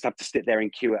you just have to sit there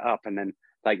and cue it up. And then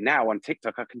like now on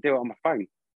TikTok, I can do it on my phone.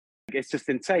 It's just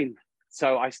insane.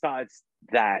 So I started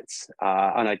that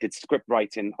and I did script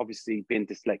writing. Obviously being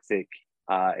dyslexic,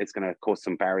 it's going to cause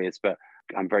some barriers, but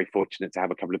I'm very fortunate to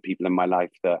have a couple of people in my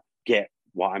life that get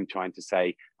what I'm trying to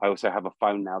say. I also have a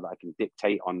phone now that I can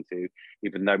dictate onto,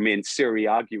 even though me and Siri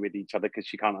argue with each other because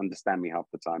she can't understand me half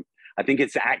the time. I think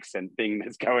it's the accent thing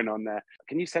that's going on there.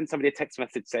 Can you send somebody a text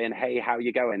message saying, hey, how are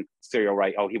you going? Siri, all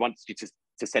right. Oh, he wants you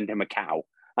to send him a cow.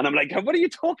 And I'm like, what are you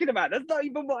talking about? That's not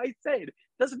even what I said. It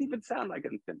doesn't even sound like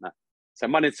anything that. So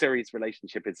mine and Siri's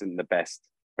relationship isn't the best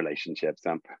relationship.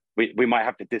 So we might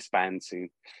have to disband soon.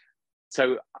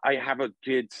 So I have a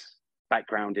good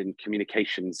background in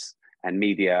communications and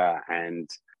media, and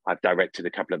I've directed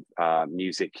a couple of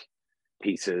music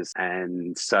pieces.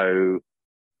 And so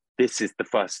this is the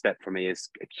first step for me, is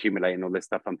accumulating all this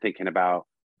stuff. I'm thinking about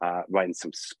writing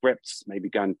some scripts, maybe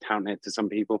go and tout it to some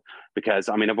people, because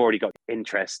I mean, I've already got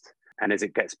interest, and as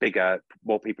it gets bigger,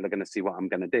 more people are going to see what I'm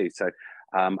going to do. So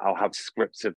I'll have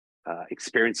scripts of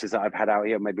experiences that I've had out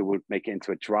here. Maybe we'll make it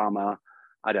into a drama.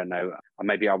 I don't know. Or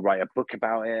maybe I'll write a book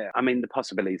about it. I mean, the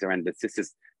possibilities are endless. This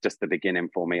is just the beginning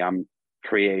for me. I'm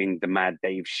creating the Mad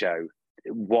Dave show.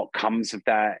 What comes of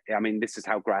that? I mean, this is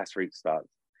how grassroots starts.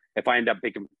 If I end up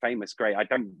big and famous, great. I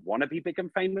don't want to be big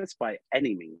and famous by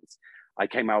any means. I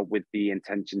came out with the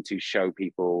intention to show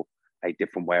people a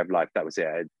different way of life. That was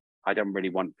it. I don't really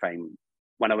want fame.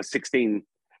 When I was 16,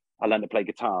 I learned to play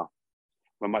guitar.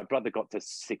 When my brother got to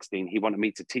 16, he wanted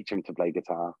me to teach him to play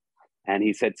guitar. And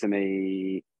he said to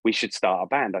me, we should start a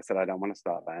band. I said, I don't want to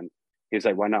start a band. He was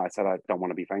like, why not? I said, I don't want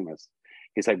to be famous.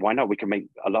 He said, why not? We can make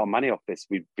a lot of money off this.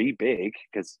 We'd be big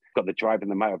because got the drive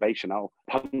and the motivation.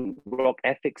 Punk rock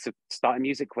ethics of starting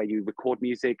music, where you record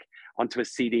music onto a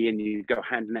CD and you go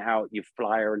handing it out, you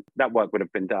flyer, and that work would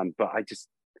have been done. But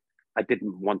I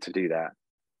didn't want to do that.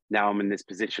 Now I'm in this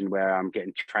position where I'm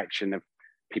getting traction of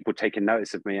people taking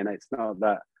notice of me. And it's not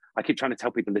that I keep trying to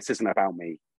tell people, this isn't about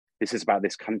me. This is about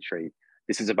this country.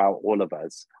 This is about all of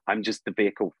us. I'm just the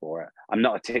vehicle for it. I'm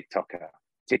not a TikToker.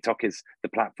 TikTok is the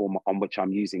platform on which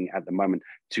I'm using at the moment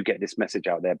to get this message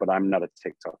out there, but I'm not a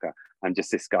TikToker. I'm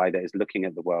just this guy that is looking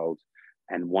at the world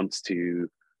and wants to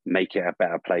make it a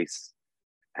better place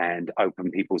and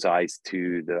open people's eyes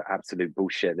to the absolute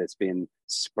bullshit that's been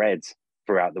spread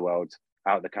throughout the world,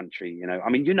 out the country. You know, I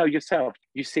mean, you know yourself,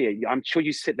 you see it. I'm sure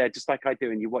you sit there just like I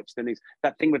do and you watch the news.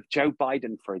 That thing with Joe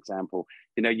Biden, for example,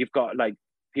 you know, you've got like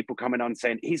people coming on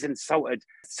saying he's insulted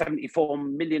 74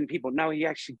 million people. No, he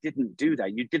actually didn't do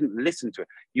that. You didn't listen to it.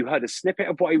 You heard a snippet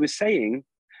of what he was saying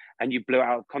and you blew it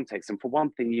out of context. And for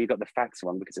one thing, you got the facts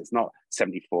wrong, because it's not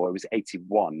 74, it was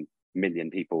 81 million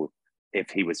people if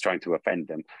he was trying to offend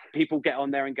them. People get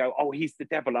on there and go, oh, he's the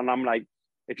devil. And I'm like,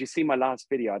 if you see my last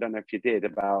video, I don't know if you did,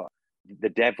 about the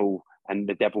devil and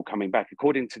the devil coming back.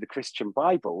 According to the Christian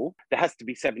Bible, there has to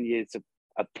be 7 years of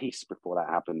peace before that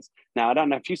happens. Now, I don't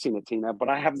know if you've seen it, Tina, but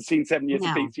I haven't seen 7 years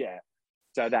of peace yet.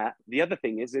 So that the other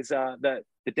thing is that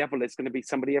the devil is going to be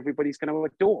somebody everybody's going to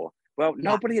adore. Well,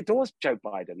 nobody adores Joe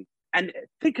Biden. And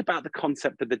think about the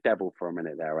concept of the devil for a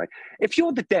minute there, right? If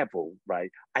you're the devil,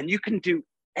 right, and you can do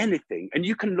anything and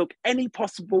you can look any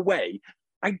possible way,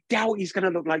 I doubt he's going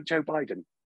to look like Joe Biden.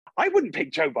 I wouldn't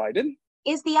pick Joe Biden.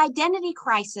 Is the identity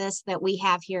crisis that we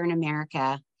have here in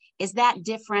America, is that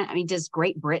different? I mean, does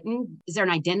Great Britain, is there an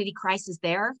identity crisis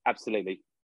there? Absolutely.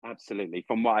 Absolutely.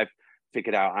 From what I've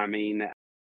figured out, I mean,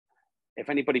 if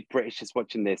anybody British is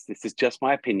watching this is just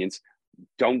my opinions.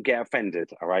 Don't get offended,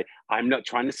 all right? I'm not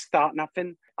trying to start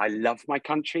nothing. I love my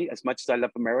country as much as I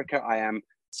love America. I am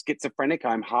schizophrenic.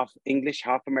 I'm half English,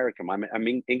 half American.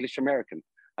 I'm English American.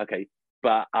 Okay.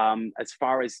 But as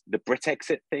far as the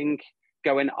Brexit thing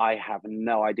going, I have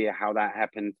no idea how that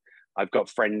happened. I've got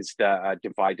friends that are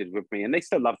divided with me, and they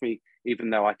still love me, even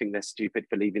though I think they're stupid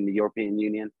for leaving the European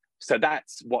Union. So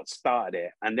that's what started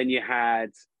it. And then you had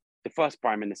the first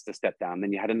prime minister step down,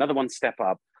 then you had another one step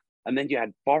up, and then you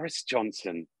had Boris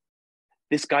Johnson,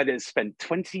 this guy that has spent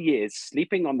 20 years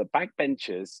sleeping on the back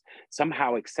benches,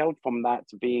 somehow excelled from that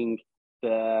to being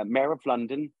the mayor of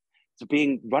London, to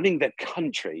being running the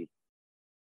country.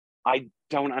 I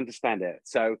don't understand it.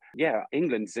 So yeah,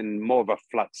 England's in more of a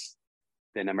flux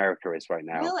than America is right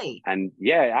now. Really? And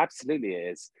yeah, absolutely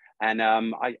it is. And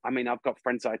I mean, I've got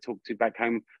friends that I talk to back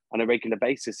home on a regular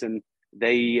basis, and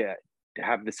they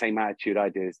have the same attitude I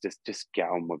do. Is just get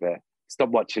on with it. Stop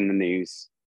watching the news.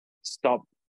 Stop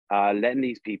letting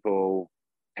these people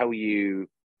tell you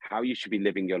how you should be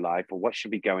living your life or what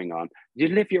should be going on. You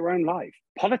live your own life.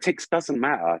 Politics doesn't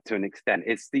matter to an extent.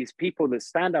 It's these people that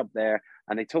stand up there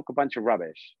and they talk a bunch of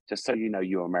rubbish. Just so you know,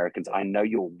 you Americans, I know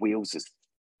your wheels are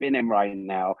spinning right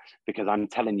now, because I'm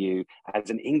telling you,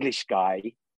 as an English guy,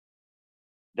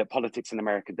 that politics in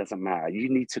America doesn't matter.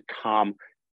 You need to calm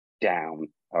down.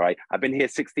 All right. I've been here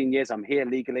 16 years. I'm here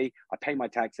legally. I pay my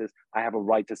taxes. I have a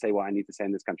right to say what I need to say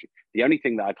in this country. The only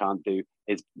thing that I can't do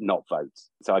is not vote.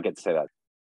 So I get to say that.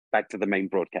 Back to the main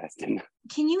broadcasting.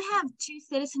 Can you have two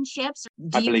citizenships?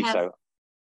 I believe so.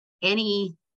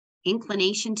 Any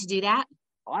inclination to do that?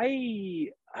 I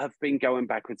have been going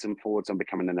backwards and forwards on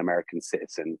becoming an American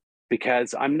citizen,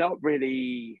 because I'm not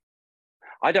really,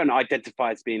 I don't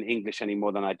identify as being English any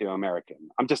more than I do American.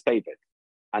 I'm just David.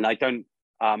 And I don't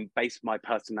base my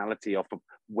personality off of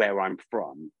where I'm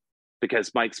from,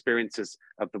 because my experiences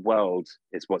of the world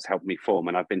is what's helped me form.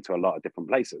 And I've been to a lot of different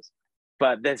places.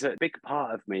 But there's a big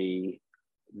part of me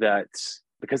that,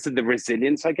 because of the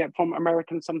resilience I get from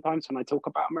Americans sometimes when I talk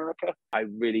about America, I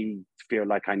really feel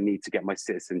like I need to get my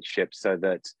citizenship so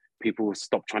that people will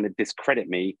stop trying to discredit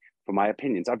me for my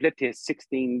opinions. I've lived here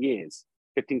 16 years,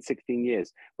 15, 16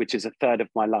 years, which is a third of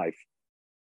my life.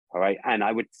 All right. And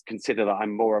I would consider that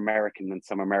I'm more American than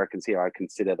some Americans here. I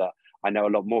consider that I know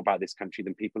a lot more about this country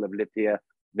than people have lived here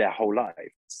their whole life.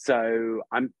 So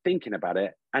I'm thinking about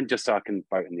it, and just so I can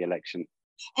vote in the election.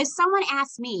 If someone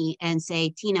asks me and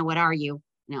say, Tina, what are you?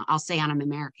 No, I'll say I'm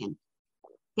American.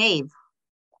 Dave,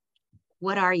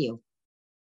 what are you?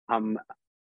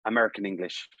 American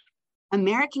English.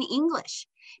 American English.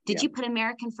 Did Yeah. you put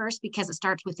American first because it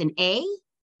starts with an A,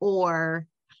 or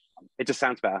It just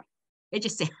sounds better. it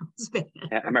just sounds better?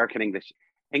 Yeah, American English.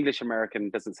 English American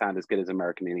doesn't sound as good as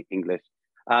American English.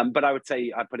 But I would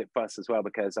say I put it first as well,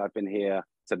 because I've been here.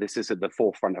 So this is at the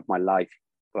forefront of my life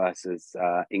versus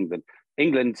England.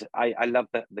 England, I love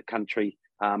the country.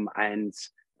 And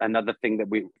another thing that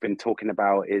we've been talking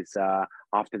about is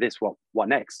after this, what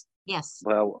next? Yes.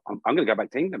 Well, I'm going to go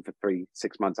back to England for 3-6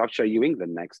 months. I'll show you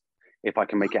England next, if I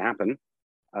can make it happen.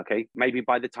 Okay. Maybe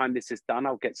by the time this is done,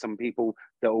 I'll get some people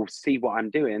that will see what I'm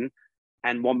doing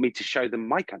and want me to show them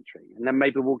my country. And then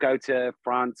maybe we'll go to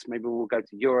France, maybe we'll go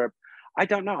to Europe. I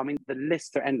don't know. I mean, the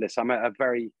lists are endless. I'm at a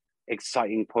very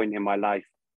exciting point in my life.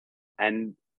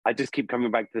 And I just keep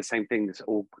coming back to the same thing. This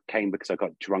all came because I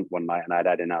got drunk one night and I'd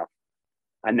had enough.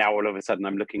 And now all of a sudden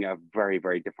I'm looking at a very,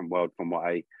 very different world from what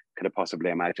I could have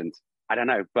possibly imagined. I don't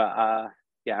know. But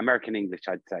yeah, American English,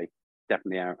 I'd say.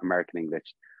 Definitely American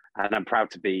English. And I'm proud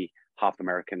to be half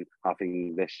American, half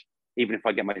English. Even if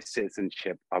I get my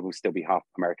citizenship, I will still be half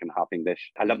American, half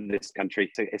English. I love this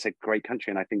country. It's a great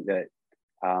country. And I think that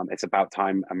it's about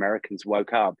time Americans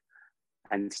woke up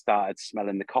and started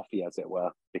smelling the coffee, as it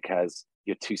were, because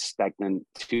you're too stagnant,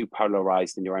 too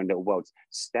polarized in your own little worlds.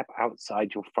 Step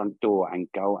outside your front door and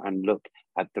go and look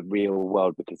at the real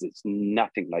world, because it's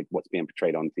nothing like what's being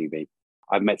portrayed on TV.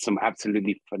 I've met some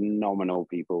absolutely phenomenal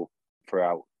people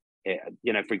throughout it.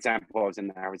 You know, for example, I was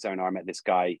in Arizona. I met this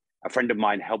guy. A friend of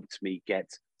mine helped me get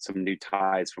some new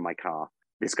tires for my car.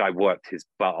 This guy worked his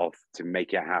butt off to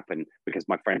make it happen, because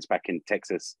my friend's back in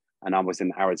Texas and I was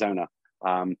in Arizona.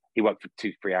 He worked for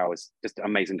 2-3 hours. Just an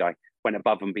amazing guy. Went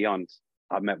above and beyond.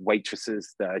 I met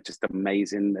waitresses that are just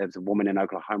amazing. There's a woman in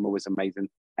Oklahoma who was amazing.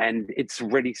 And it's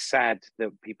really sad that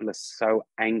people are so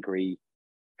angry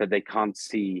that they can't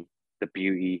see the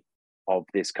beauty of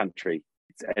this country.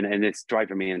 And it's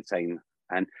driving me insane.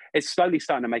 And it's slowly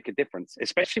starting to make a difference,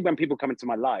 especially when people come into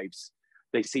my lives.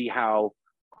 They see how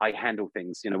I handle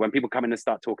things. You know, when people come in and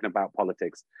start talking about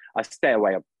politics, I stay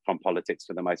away from politics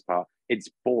for the most part. It's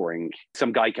boring.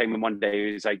 Some guy came in one day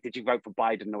who was like, "Did you vote for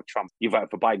Biden or Trump?" "You voted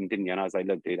for Biden, didn't you?" And I was like,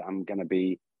 "Look, dude, I'm going to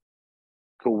be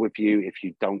cool with you. If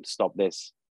you don't stop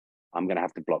this, I'm going to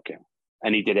have to block you."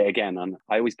 And he did it again. And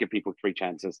I always give people 3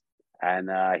 chances. And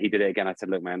he did it again. I said,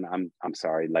 "Look, man, I'm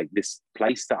sorry. Like, this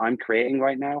place that I'm creating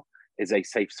right now is a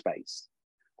safe space.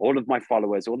 All of my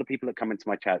followers, all the people that come into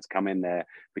my chats come in there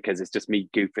because it's just me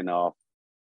goofing off,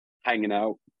 hanging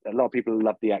out. A lot of people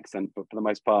love the accent, but for the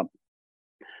most part,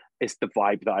 it's the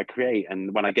vibe that I create.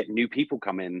 And when I get new people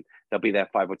come in, they'll be there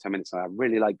 5 or 10 minutes. And I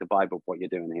really like the vibe of what you're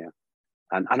doing here.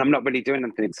 And I'm not really doing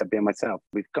anything except being myself.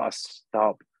 We've got to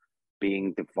stop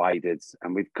being divided,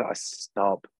 and we've got to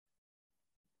stop.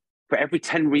 For every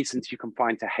 10 reasons you can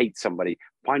find to hate somebody,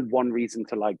 find one reason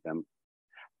to like them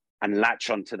and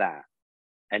latch onto that.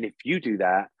 And if you do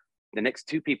that, the next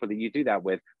 2 people that you do that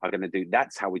with are going to do.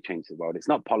 That's how we change the world. It's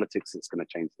not politics that's going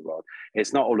to change the world.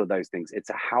 It's not all of those things. It's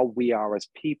how we are as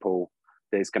people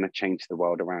that is going to change the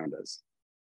world around us.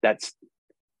 That's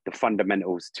the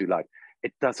fundamentals to life.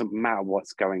 It doesn't matter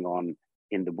what's going on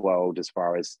in the world as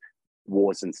far as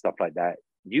wars and stuff like that.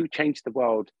 You change the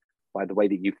world by the way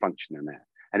that you function in it.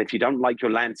 And if you don't like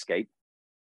your landscape,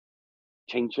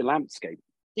 change your landscape.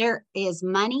 There is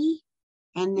money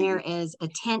and there is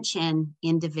attention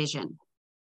in division.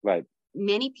 Right.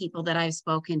 Many people that I've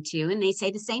spoken to, and they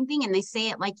say the same thing, and they say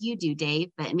it like you do, Dave,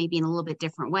 but maybe in a little bit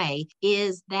different way,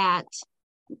 is that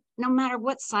no matter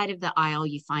what side of the aisle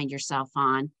you find yourself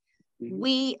on,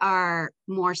 we are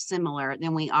more similar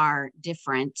than we are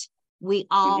different. We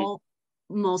all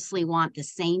mostly want the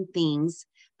same things,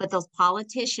 but those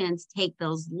politicians take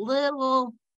those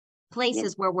little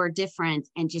places where we're different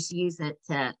and just use it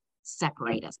to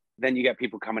separate us. Then you get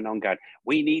people coming on going,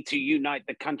 we need to unite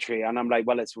the country. And I'm like,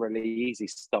 well, it's really easy.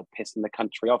 Stop pissing the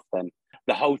country off then.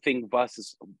 The whole thing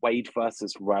versus Wade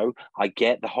versus Roe, I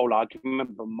get the whole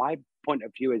argument, but my point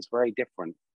of view is very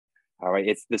different. All right.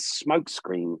 It's the smoke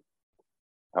screen.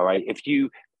 All right. If you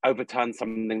overturn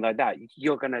something like that,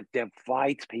 you're going to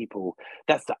divide people.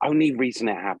 That's the only reason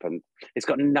it happened. It's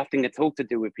got nothing at all to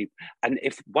do with people. And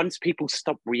if once people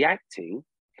stop reacting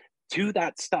to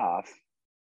that stuff,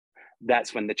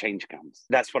 that's when the change comes.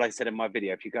 That's what I said in my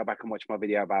video. If you go back and watch my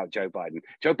video about Joe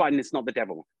Biden is not the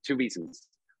devil. 2 reasons.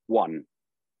 1,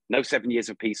 no 7 years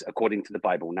of peace according to the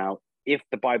Bible. Now, if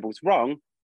the Bible's wrong,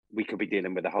 we could be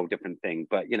dealing with a whole different thing.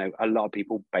 But, you know, a lot of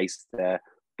people base their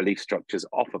belief structures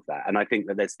off of that. And I think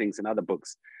that there's things in other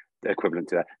books equivalent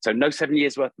to that. So no 7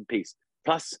 years worth of peace.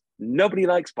 Plus, nobody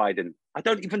likes Biden. I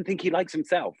don't even think he likes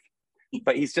himself.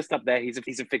 But he's just up there. He's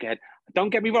a figurehead.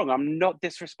 Don't get me wrong. I'm not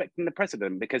disrespecting the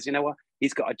president because you know what?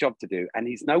 He's got a job to do. And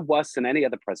he's no worse than any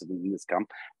other president that's come.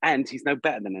 And he's no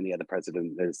better than any other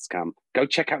president that's come. Go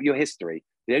check out your history.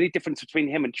 The only difference between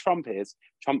him and Trump is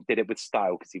Trump did it with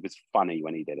style because he was funny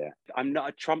when he did it. I'm not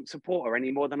a Trump supporter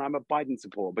any more than I'm a Biden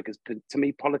supporter because to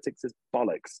me, politics is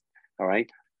bollocks. All right.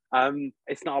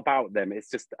 It's not about them. It's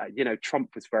just, you know, Trump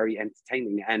was very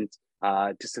entertaining and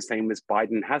just the same as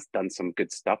Biden has done some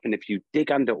good stuff. And if you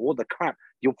dig under all the crap,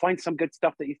 you'll find some good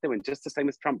stuff that he's doing, just the same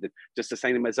as Trump did, just the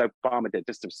same as Obama did,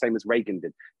 just the same as Reagan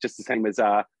did, just the same as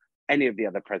any of the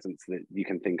other presidents that you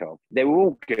can think of. They were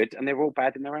all good and they were all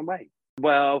bad in their own way.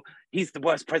 Well, he's the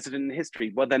worst president in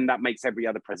history. Well, then that makes every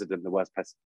other president the worst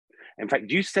president. In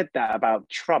fact, you said that about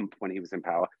Trump when he was in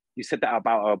power. You said that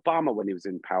about Obama when he was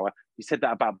in power. You said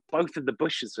that about both of the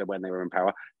Bushes when they were in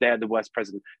power. They're the worst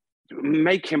president.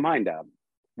 Make your mind up.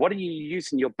 What are you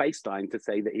using your baseline to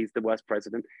say that he's the worst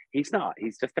president? He's not.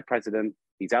 He's just a president.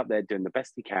 He's out there doing the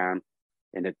best he can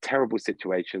in a terrible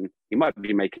situation. He might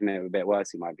be making it a bit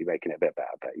worse. He might be making it a bit better,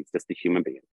 but he's just a human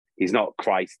being. He's not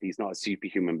Christ. He's not a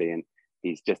superhuman being.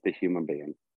 He's just a human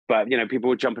being. But, you know, people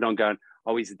were jumping on going,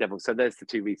 oh, he's the devil. So there's the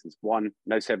 2 reasons. 1,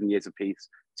 no 7 years of peace.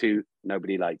 2,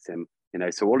 nobody likes him. You know,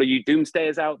 so all of you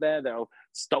doomsdayers out there, they'll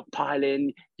stockpiling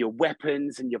your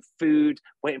weapons and your food,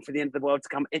 waiting for the end of the world to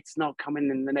come. It's not coming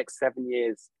in the next 7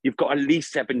 years. You've got at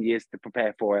least 7 years to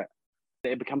prepare for it.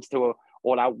 It becomes to an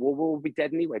all-out war. We'll be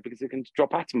dead anyway because they can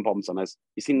drop atom bombs on us.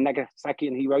 You seen Nagasaki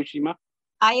and Hiroshima?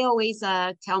 I always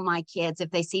tell my kids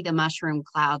if they see the mushroom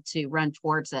cloud to run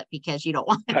towards it because you don't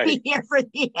want to be here for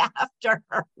the after.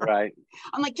 Right.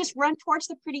 I'm like, just run towards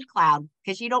the pretty cloud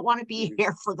because you don't want to be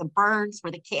here for the burns,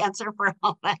 for the cancer, for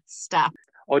all that stuff.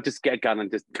 Or just get a gun and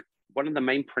just... One of the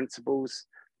main principles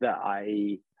that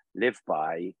I live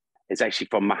by is actually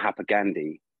from Mahatma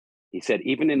Gandhi. He said,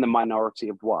 even in the minority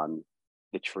of one,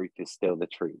 the truth is still the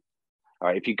truth. All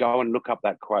right. If you go and look up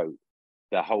that quote,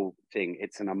 the whole thing,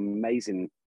 it's an amazing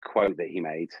quote that he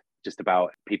made just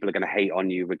about people are going to hate on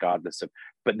you regardless of,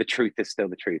 but the truth is still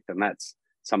the truth. And that's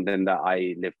something that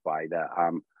I live by, that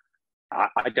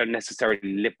I don't necessarily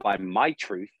live by my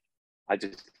truth. I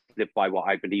just live by what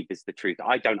I believe is the truth.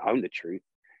 I don't own the truth.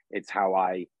 It's how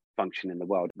I function in the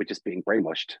world. We're just being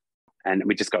brainwashed and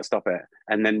we just got to stop it.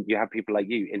 And then you have people like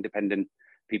you, independent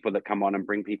people that come on and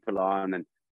bring people on and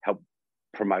help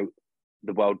promote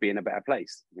the world being a better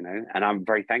place, you know, and I'm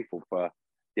very thankful for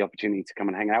the opportunity to come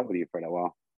and hang out with you for a little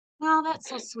while. Well, that's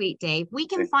so sweet, Dave. We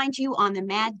can find you on the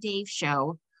Mad Dave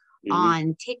Show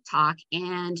on TikTok,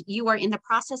 and you are in the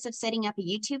process of setting up a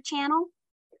YouTube channel?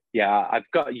 Yeah, I've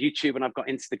got YouTube and I've got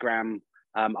Instagram.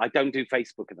 I don't do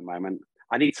Facebook at the moment.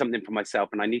 I need something for myself,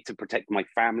 and I need to protect my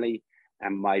family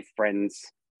and my friends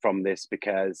from this,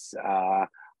 because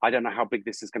I don't know how big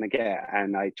this is going to get.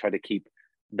 And I try to keep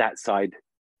that side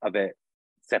of it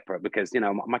separate, because, you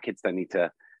know, my kids don't need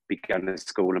to be going to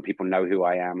school and people know who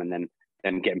I am, and then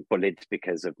them getting bullied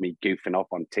because of me goofing off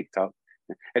on TikTok.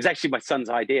 It was actually my son's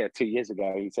idea 2 years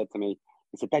ago. He said to me,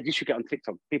 he said, "Dad, you should get on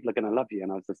TikTok. People are going to love you."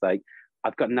 And I was just like,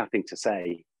 I've got nothing to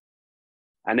say.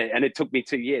 And it took me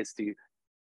 2 years to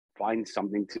find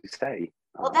something to say.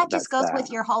 Well, that just goes with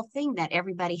your whole thing, that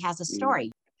everybody has a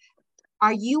story.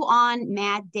 Are you on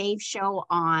Mad Dave Show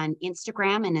on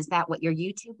Instagram? And is that what your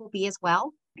YouTube will be as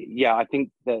well? Yeah, I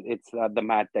think that it's the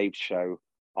Mad Dave Show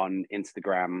on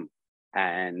Instagram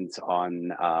and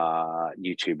on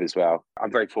YouTube as well.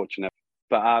 I'm very fortunate.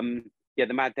 But yeah,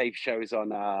 the Mad Dave Show is on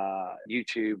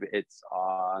YouTube, it's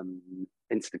on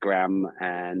Instagram,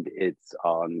 and it's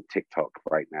on TikTok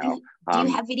right now. Do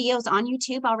you have videos on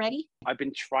YouTube already? I've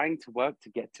been trying to work to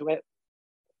get to it,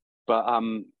 but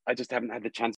I just haven't had the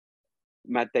chance.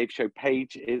 Mad Dave Show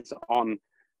page is on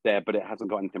there, but it hasn't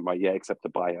got anything right yet except the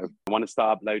bio. I want to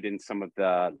start uploading some of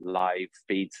the live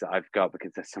feeds that I've got,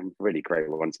 because there's some really great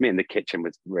ones. Me in the kitchen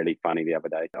was really funny the other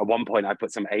day. At one point, I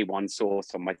put some A1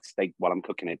 sauce on my steak while I'm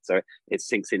cooking it, so it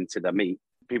sinks into the meat.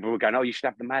 People were going, "Oh, you should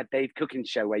have the Mad Dave cooking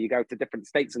show where you go to different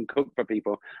states and cook for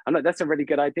people." I'm like, that's a really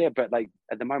good idea, but like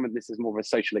at the moment, this is more of a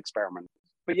social experiment.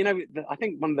 But you know, I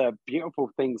think one of the beautiful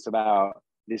things about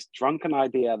this drunken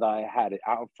idea that I had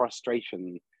out of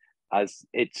frustration, as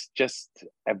it's just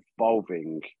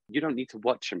evolving. You don't need to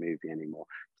watch a movie anymore.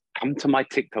 Come to my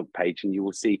TikTok page and you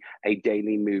will see a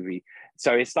daily movie.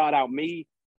 So it started out me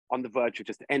on the verge of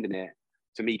just ending it,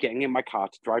 to me getting in my car,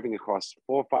 to driving across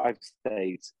 4 or 5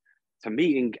 states, to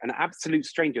meeting an absolute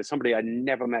stranger, somebody I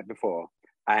never met before.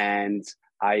 And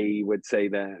I would say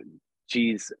that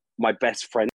she's my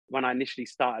best friend. When I initially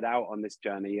started out on this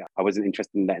journey, I wasn't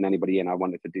interested in letting anybody in. I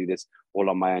wanted to do this all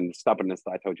on my own. Stubbornness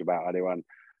that I told you about earlier on.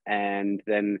 And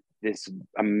then this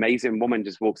amazing woman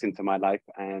just walks into my life,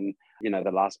 and you know,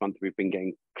 the last month we've been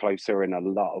getting closer in a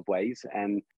lot of ways.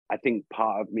 And I think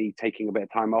part of me taking a bit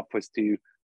of time off was to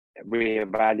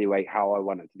reevaluate how I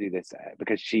wanted to do this,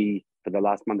 because she, for the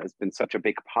last month, has been such a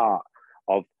big part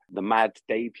of the Mad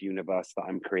Dave universe that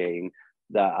I'm creating,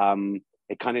 that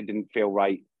it kind of didn't feel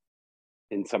right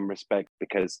in some respect,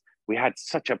 because we had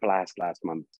such a blast last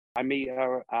month. I meet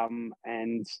her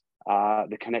and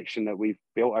the connection that we've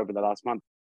built over the last month,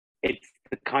 it's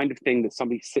the kind of thing that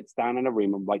somebody sits down in a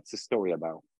room and writes a story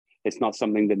about. It's not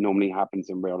something that normally happens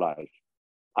in real life.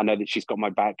 I know that she's got my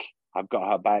back. I've got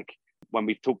her back. When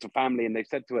we've talked to family and they've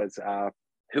said to us,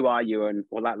 "Who are you?" and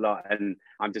all that lot, and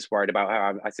I'm just worried about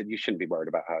her, I said, you shouldn't be worried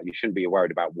about her. You shouldn't be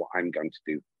worried about what I'm going to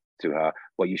do to her.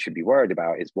 What you should be worried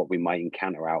about is what we might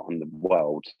encounter out on the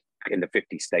world in the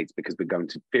 50 states, because we're going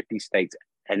to 50 states.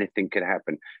 Anything could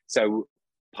happen. So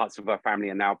parts of our family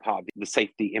are now part of the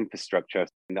safety infrastructure,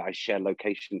 and that I share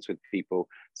locations with people,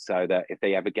 so that if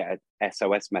they ever get a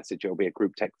SOS message, it'll be a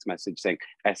group text message saying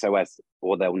SOS.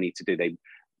 All they'll need to do, they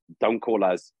don't call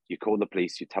us, you call the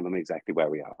police, you tell them exactly where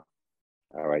we are.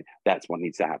 All right, that's what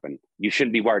needs to happen. You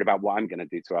shouldn't be worried about what I'm going to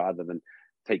do to her, other than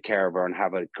take care of her and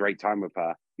have a great time with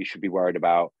her. You should be worried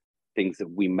about things that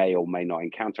we may or may not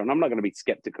encounter. And I'm not going to be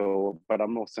skeptical, but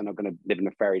I'm also not going to live in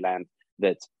a fairyland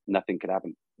that nothing could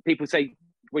happen. People say,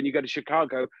 when you go to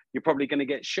Chicago, you're probably going to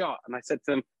get shot. And I said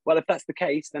to them, well, if that's the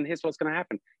case, then here's what's going to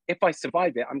happen. If I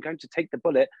survive it, I'm going to take the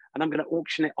bullet and I'm going to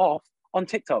auction it off on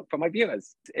TikTok for my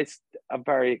viewers. It's a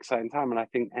very exciting time. And I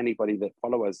think anybody that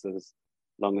follows us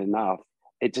long enough,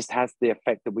 it just has the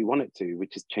effect that we want it to,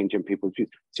 which is changing people's views.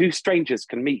 Two strangers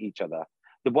can meet each other.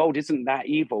 The world isn't that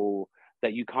evil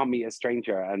that you can't meet a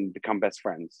stranger and become best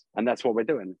friends. And that's what we're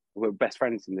doing. We're best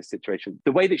friends in this situation.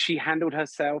 The way that she handled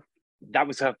herself, that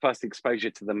was her first exposure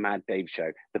to the Mad Dave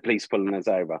Show. The police pulling us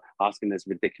over, asking us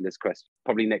ridiculous questions.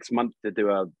 Probably next month to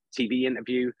do a TV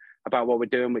interview about what we're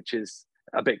doing, which is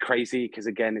a bit crazy, because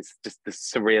again, it's just the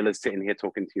surreal as sitting here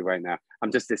talking to you right now.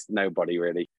 I'm just this nobody,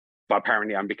 really. But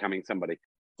apparently I'm becoming somebody.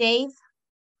 Dave,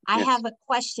 I Yes. have a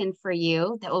question for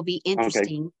you that will be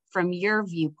interesting from your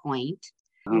viewpoint.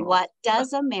 Oh. What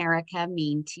does America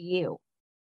mean to you?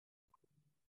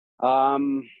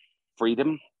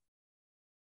 Freedom.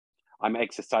 I'm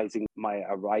exercising my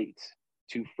right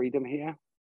to freedom here.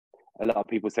 A lot of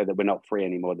people say that we're not free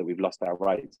anymore, that we've lost our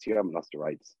rights. You haven't lost your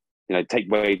rights.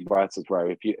 Take Wade versus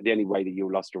Roe. The only way that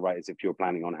you lost your right is if you're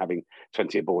planning on having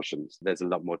 20 abortions. There's a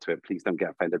lot more to it. Please don't get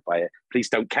offended by it. Please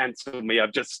don't cancel me.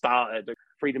 I've just started.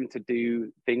 Freedom to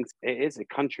do things. It is a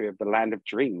country of the land of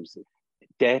dreams.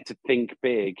 Dare to think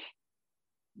big.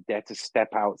 Dare to step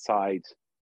outside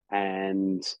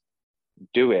and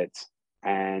do it.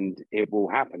 And it will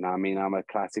happen. I mean, I'm a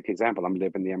classic example. I'm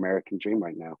living the American dream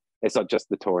right now. It's not just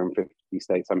the tour in 50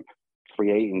 states. I'm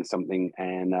creating something,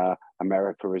 and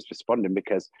America is responding,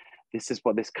 because this is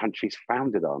what this country's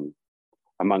founded on.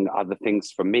 Among other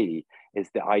things, for me, is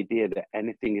the idea that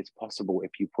anything is possible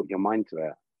if you put your mind to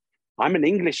it. I'm an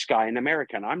English guy in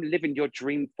America, and I'm living your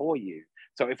dream for you.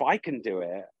 So if I can do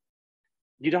it,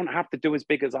 you don't have to do as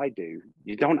big as I do.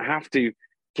 You don't have to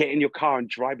get in your car and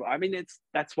drive. I mean,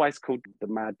 that's why it's called the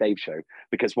Mad Dave Show,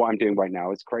 because what I'm doing right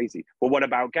now is crazy. Well, what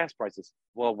about gas prices?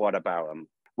 Well, what about them?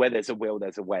 Where there's a will,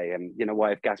 there's a way. And you know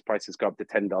what? If gas prices go up to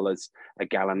 $10 a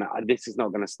gallon, this is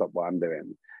not going to stop what I'm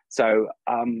doing. So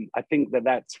I think that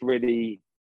that's really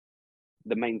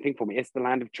the main thing for me. It's the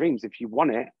land of dreams if you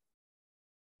want it.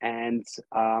 And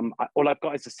all I've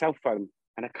got is a cell phone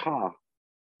and a car.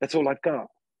 That's all I've got.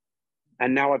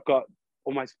 And now I've got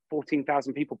almost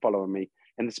 14,000 people following me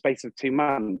in the space of 2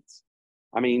 months.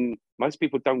 I mean, most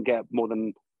people don't get more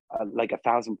than like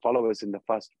 1,000 followers in the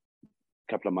first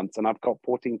couple of months, and I've got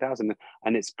 14,000,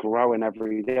 and it's growing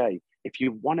every day. If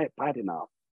you want it bad enough,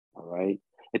 all right,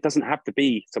 it doesn't have to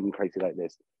be something crazy like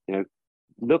this.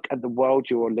 Look at the world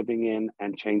you're living in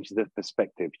and change the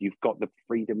perspective. You've got the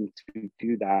freedom to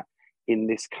do that in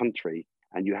this country,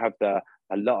 and you have a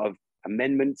lot of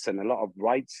amendments and a lot of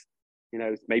rights.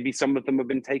 Maybe some of them have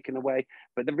been taken away,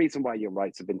 but the reason why your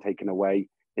rights have been taken away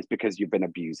is because you've been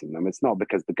abusing them. It's not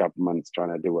because the government's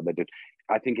trying to do what they do.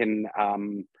 I think in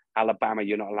Alabama,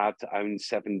 you're not allowed to own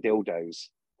 7 dildos,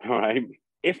 all right?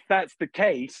 If that's the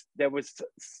case, there was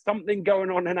something going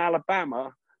on in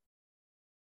Alabama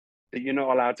that you're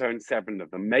not allowed to own 7 of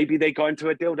them. Maybe they got into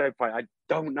a dildo fight. I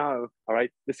don't know, all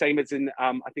right? The same as in,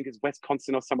 I think it's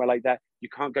Wisconsin or somewhere like that. You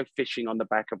can't go fishing on the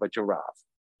back of a giraffe.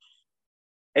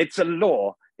 It's a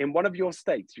law in one of your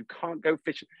states. You can't go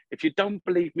fishing. If you don't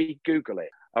believe me, Google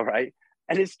it, all right?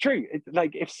 And it's true. It's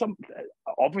like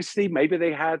obviously maybe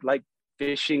they had like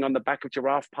fishing on the back of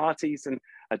giraffe parties and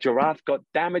a giraffe got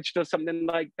damaged or something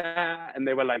like that. And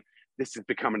they were like, this is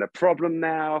becoming a problem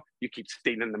now. You keep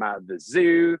stealing them out of the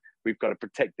zoo. We've got to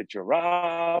protect the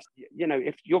giraffe.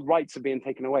 If your rights are being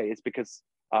taken away, it's because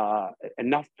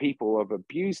enough people have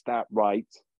abused that right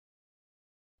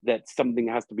that something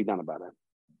has to be done about it.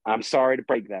 I'm sorry to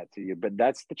break that to you, but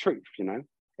that's the truth,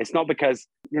 It's not because,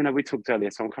 we talked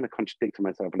earlier, so I'm kind of contradicting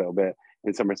myself a little bit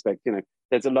in some respect.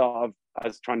 There's a lot of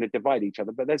us trying to divide each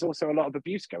other, but there's also a lot of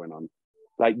abuse going on.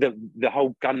 Like the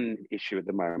whole gun issue at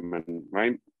the moment,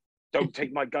 right? Don't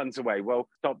take my guns away. Well,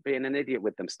 stop being an idiot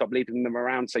with them. Stop leaving them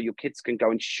around so your kids can go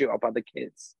and shoot up other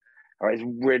kids. All right, it's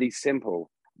really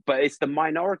simple. But it's the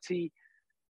minority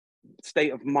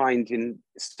state of mind in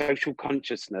social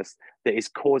consciousness that is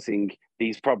causing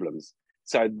these problems.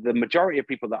 So the majority of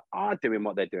people that are doing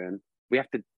what they're doing, we have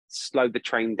to slow the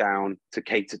train down to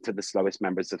cater to the slowest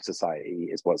members of society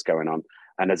is what's going on.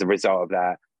 And as a result of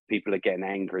that, people are getting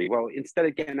angry. Well, instead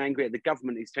of getting angry at the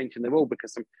government, it's changing the rule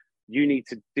because you need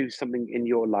to do something in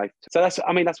your life. So that's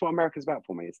what America's about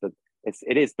for me.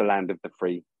 It is the land of the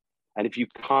free. And if you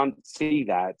can't see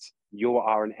that, you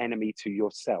are an enemy to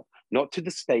yourself, not to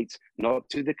the state, not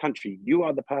to the country. You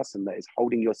are the person that is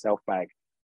holding yourself back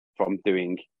from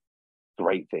doing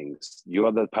great things. You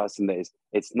are the person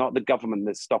it's not the government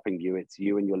that's stopping you. It's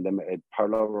you and your limited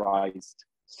polarized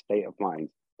state of mind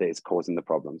that is causing the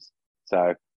problems.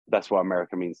 So that's what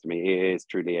America means to me. It is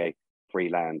truly a free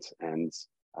land. And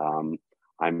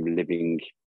I'm living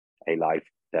a life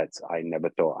that I never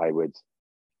thought I would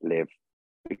live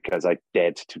because I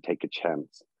dared to take a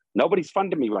chance. Nobody's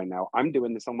funding me right now. I'm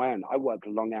doing this on my own. I work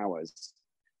long hours.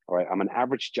 All right. I'm an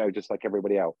average Joe, just like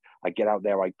everybody else. I get out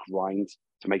there, I grind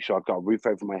to make sure I've got a roof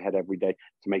over my head every day,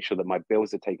 to make sure that my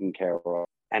bills are taken care of.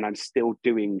 And I'm still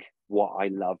doing what I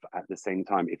love at the same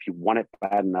time. If you want it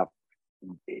bad enough,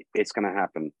 it's going to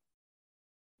happen.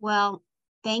 Well,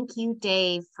 thank you,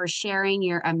 Dave, for sharing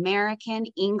your American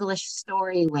English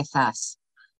story with us.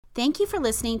 Thank you for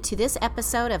listening to this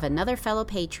episode of Another Fellow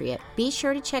Patriot. Be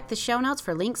sure to check the show notes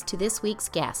for links to this week's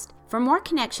guest. For more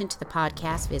connection to the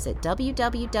podcast, visit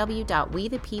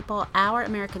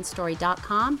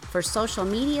www.wethepeopleouramericanstory.com for social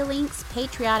media links,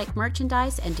 patriotic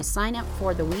merchandise, and to sign up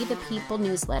for the We the People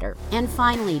newsletter. And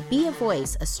finally, be a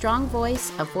voice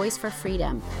for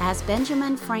freedom. As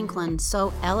Benjamin Franklin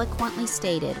so eloquently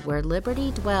stated, where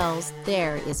liberty dwells,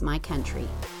 there is my country.